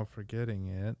right now forgetting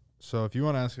it. So if you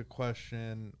want to ask a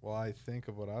question while I think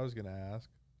of what I was gonna ask,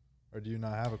 or do you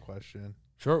not have a question?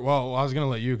 Sure. Well, I was gonna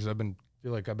let you because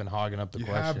feel like I've been hogging up the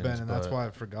questions. You have been, and that's why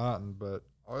I've forgotten. But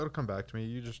it'll come back to me.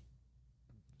 You just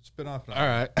spin off now. All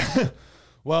right.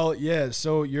 Well, yeah.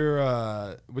 So you're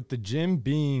with the gym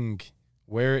being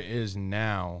where it is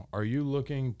now. Are you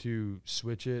looking to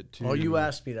switch it to? Oh, you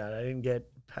asked me that. I didn't get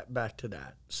back to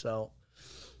that. So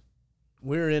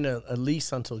we're in a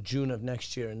lease until June of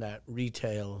next year in that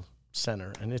retail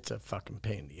center, and it's a fucking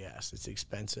pain in the ass. It's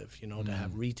expensive, you know, to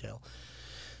have retail.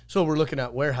 So we're looking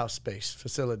at warehouse space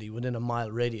facility within a mile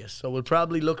radius. So we'll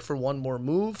probably look for one more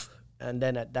move, and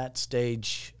then at that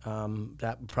stage,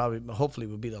 that probably, hopefully,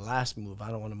 would be the last move. I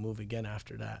don't want to move again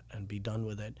after that and be done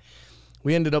with it.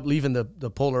 We ended up leaving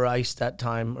the Polar Ice that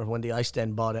time, or when the Ice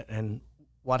Den bought it, and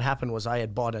what happened was I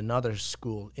had bought another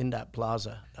school in that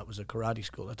plaza that was a karate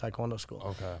school, a taekwondo school.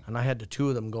 Okay. And I had the two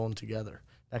of them going together.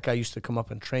 That guy used to come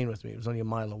up and train with me. It was only a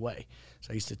mile away.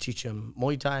 So I used to teach him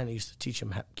Muay Thai, and I used to teach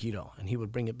him Hapkido. And he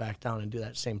would bring it back down and do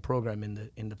that same program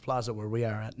in the plaza where we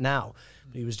are at now.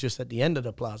 But he was just at the end of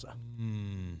the plaza.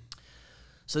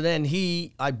 So then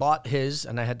I bought his,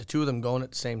 and I had the two of them going at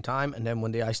the same time. And then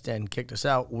when the Ice Den kicked us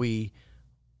out, we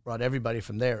brought everybody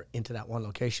from there into that one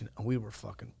location, and we were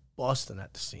fucking busting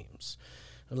at the seams.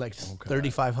 Like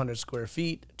 3,500 square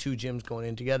feet, two gyms going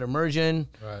in together, merging.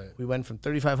 Right. We went from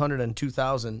 3,500 and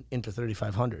 2,000 into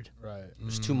 3,500. Right. It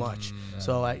was too much.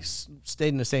 So I stayed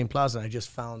in the same plaza, and I just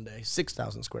found a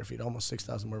 6,000 square feet, almost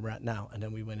 6,000 where we're at now, and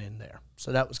then we went in there.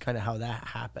 So that was kind of how that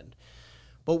happened.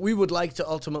 But we would like to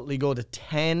ultimately go to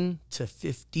 10 to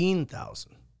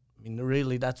 15,000. I mean,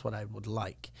 really, that's what I would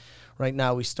like. Right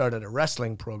now, we started a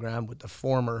wrestling program with the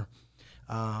former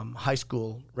high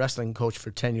school wrestling coach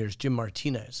for 10 years, Jim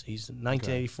Martinez. He's a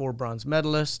 1984 bronze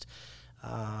medalist,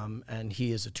 and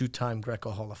he is a two-time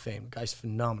Greco Hall of Fame. The guy's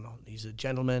phenomenal. He's a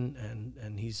gentleman,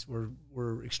 and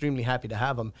we're extremely happy to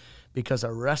have him because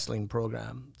our wrestling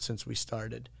program, since we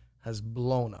started, has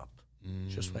blown up.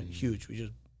 Just went huge. We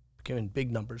just came in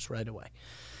big numbers right away.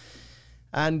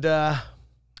 And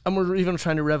we're even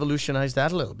trying to revolutionize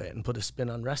that a little bit and put a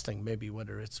spin on wrestling, maybe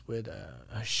whether it's with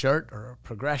a shirt or a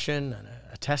progression and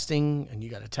a testing, and you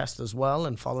got to test as well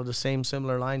and follow the same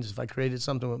similar lines. If I created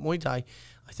something with Muay Thai,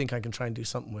 I think I can try and do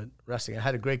something with wrestling. I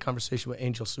had a great conversation with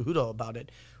Angel Cejudo about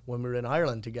it when we were in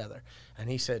Ireland together. And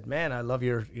he said, man, I love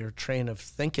your train of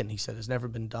thinking. He said, it's never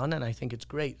been done, and I think it's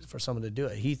great for someone to do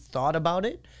it. He thought about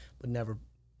it, but never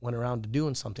went around to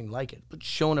doing something like it. But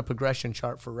showing a progression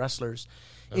chart for wrestlers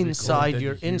inside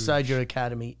your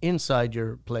academy, inside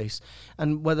your place.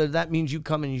 And whether that means you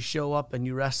come and you show up and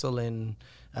you wrestle in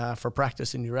for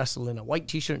practice, and you wrestle in a white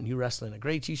t-shirt, and you wrestle in a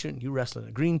gray t-shirt, and you wrestle in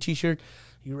a green t-shirt,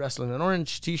 you wrestle in an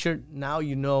orange t-shirt, now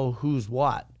you know who's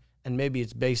what. And maybe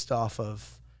it's based off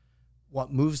of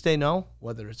what moves they know,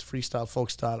 whether it's freestyle, folk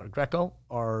style, or Greco,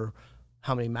 or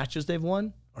how many matches they've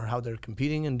won, or how they're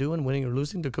competing and doing, winning or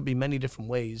losing. There could be many different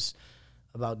ways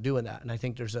about doing that. And I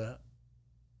think there's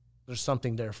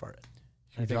something there for it.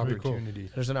 I think opportunity.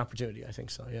 There's an opportunity. I think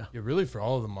so. Yeah. Yeah, really for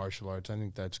all of the martial arts, I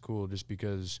think that's cool. Just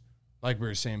because, like we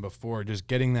were saying before, just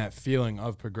getting that feeling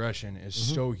of progression is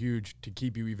so huge to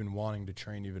keep you even wanting to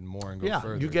train even more and go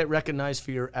further. You get recognized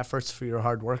for your efforts, for your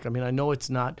hard work. I mean, I know it's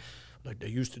not like they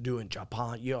used to do in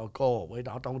Japan. We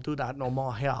don't do that no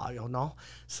more here, you know.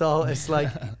 So it's like.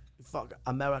 Fuck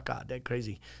America, they're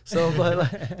crazy. So, but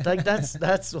like that's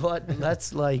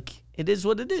like it is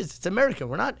what it is. It's America.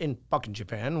 We're not in fucking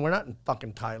Japan. We're not in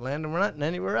fucking Thailand, and we're not in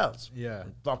anywhere else. Yeah,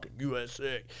 fucking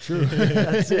USA. True.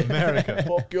 That's it. America.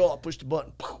 Fuck you all. Push the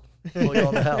button. Pull you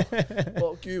all to hell.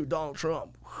 Fuck you, Donald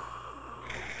Trump.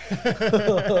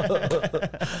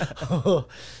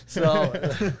 So,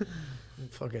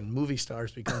 fucking movie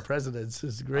stars become presidents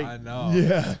is great. I know.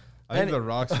 Yeah. I think The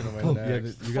Rock's gonna win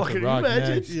next. You got Fucking The Rock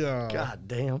imagine? next. Yeah. God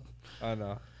damn. I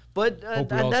know. But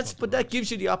that to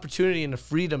gives you the opportunity and the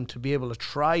freedom to be able to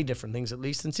try different things at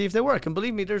least and see if they work. And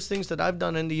believe me, there's things that I've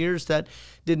done in the years that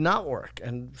did not work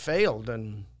and failed.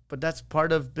 But that's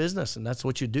part of business, and that's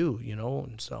what you do, you know.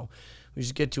 And so we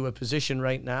just get to a position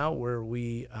right now where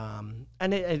we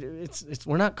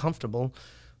we're not comfortable.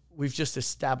 We've just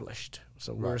established.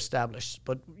 So we're established.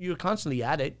 But you're constantly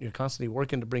at it. You're constantly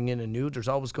working to bring in a new. There's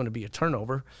always going to be a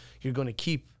turnover. You're going to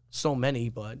keep so many,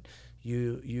 but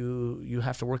you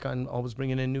have to work on always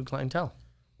bringing in new clientele.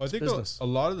 Well, I think a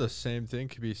lot of the same thing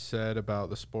could be said about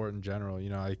the sport in general.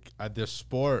 You know, like this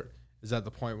sport is at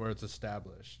the point where it's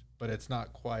established, but it's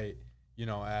not quite, you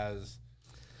know, as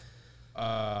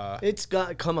it's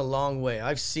come a long way.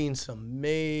 I've seen some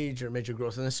major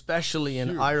growth, and especially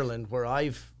in Ireland, where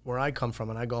I come from,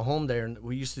 and I go home there, and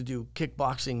we used to do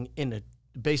kickboxing in the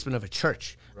basement of a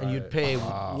church, and you'd pay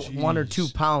 1 or 2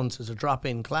 pounds as a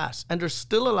drop-in class. And there's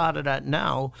still a lot of that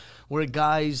now, where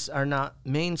guys are not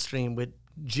mainstream with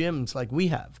gyms like we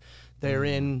have. They're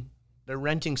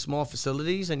renting small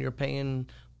facilities, and you're paying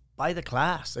by the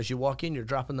class. As you walk in, you're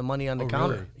dropping the money on the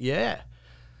counter. Really? Yeah.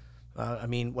 I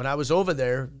mean, when I was over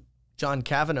there, John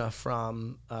Kavanagh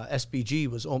from SBG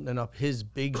was opening up his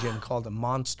big gym called the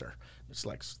Monster. It's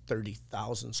like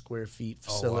 30,000 square feet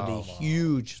facility,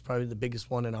 huge. It's probably the biggest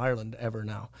one in Ireland ever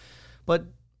now. But,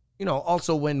 you know,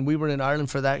 also when we were in Ireland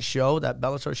for that show, that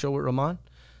Bellator show with Rahman,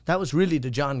 that was really the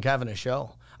John Kavanagh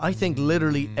show. I think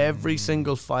literally every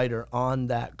single fighter on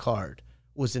that card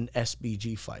was an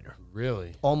SBG fighter.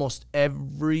 Really? Almost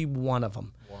every one of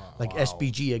them. Wow. Like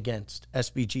SBG against.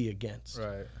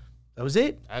 Right. That was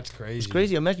it. That's crazy. It's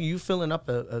crazy. Imagine you filling up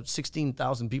a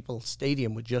 16,000 people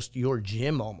stadium with just your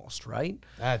gym almost, right?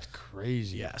 That's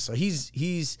crazy. Yeah, so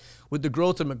he's with the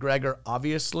growth of McGregor,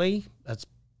 obviously, that's,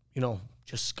 you know,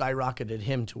 just skyrocketed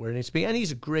him to where he needs to be. And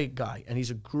he's a great guy, and he's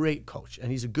a great coach,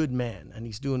 and he's a good man, and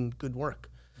he's doing good work.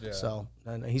 Yeah. So,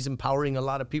 and he's empowering a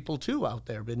lot of people, too, out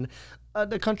there. But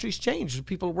the country's changed.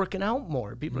 People are working out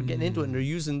more. People are getting into it, and they're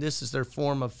using this as their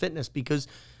form of fitness because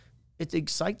it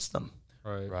excites them.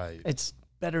 Right. It's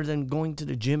better than going to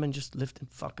the gym and just lifting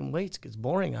fucking weights. It gets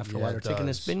boring after a while. Or taking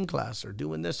a spin class or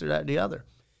doing this or that or the other.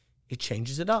 It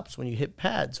changes it up. So when you hit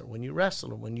pads or when you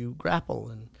wrestle or when you grapple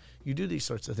and you do these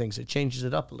sorts of things, it changes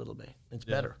it up a little bit. It's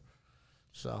better.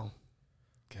 So.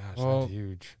 Gosh, that's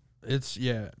huge.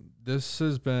 This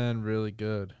has been really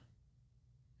good.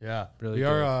 Yeah. Really we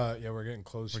good. are, we're getting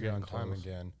close here on time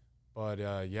again. But,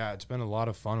 it's been a lot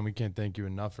of fun, and we can't thank you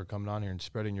enough for coming on here and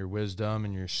spreading your wisdom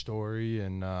and your story.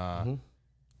 And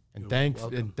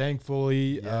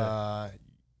thankfully, I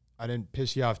didn't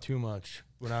piss you off too much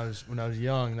when I was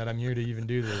young that I'm here to even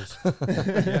do this.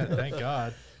 Yeah, thank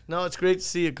God. No, it's great to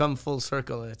see it come full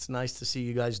circle. It's nice to see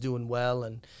you guys doing well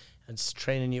and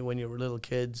training you when you were little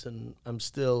kids. And I'm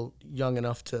still young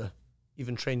enough to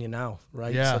even train you now,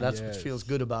 right? Yeah. So that's what feels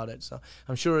good about it. So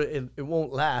I'm sure it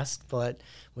won't last, but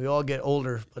we all get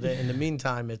older. But in the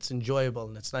meantime, it's enjoyable,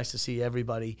 and it's nice to see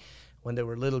everybody when they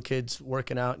were little kids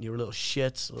working out and you were little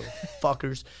shits, little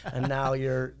fuckers, and now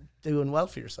you're doing well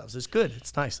for yourselves. It's good.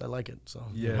 It's nice. I like it. So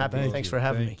I'm happy. Thanks for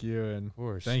having me. Thank you, and of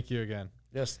course. Thank you again.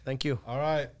 Yes, thank you. All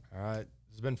right.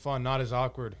 It's been fun. Not as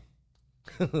awkward.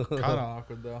 Kind of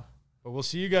awkward, though. But we'll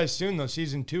see you guys soon, though.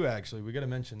 Season 2, actually. We got to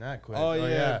mention that quick. Oh,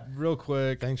 yeah. Real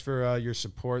quick. Thanks for your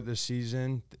support this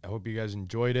season. I hope you guys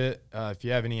enjoyed it. If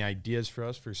you have any ideas for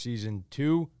us for Season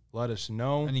 2, let us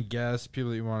know. Any guests,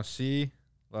 people that you want to see,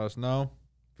 let us know.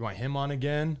 If you want him on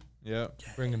again,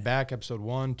 bring him back, episode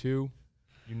 1, 2,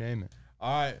 you name it.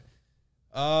 All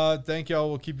right. Thank y'all.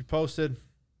 We'll keep you posted.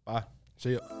 Bye.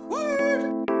 See ya.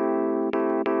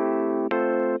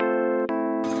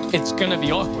 It's gonna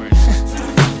be awkward.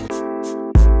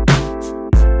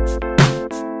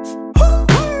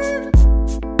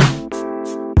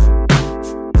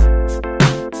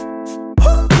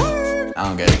 I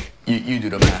don't get it. You do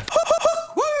the math.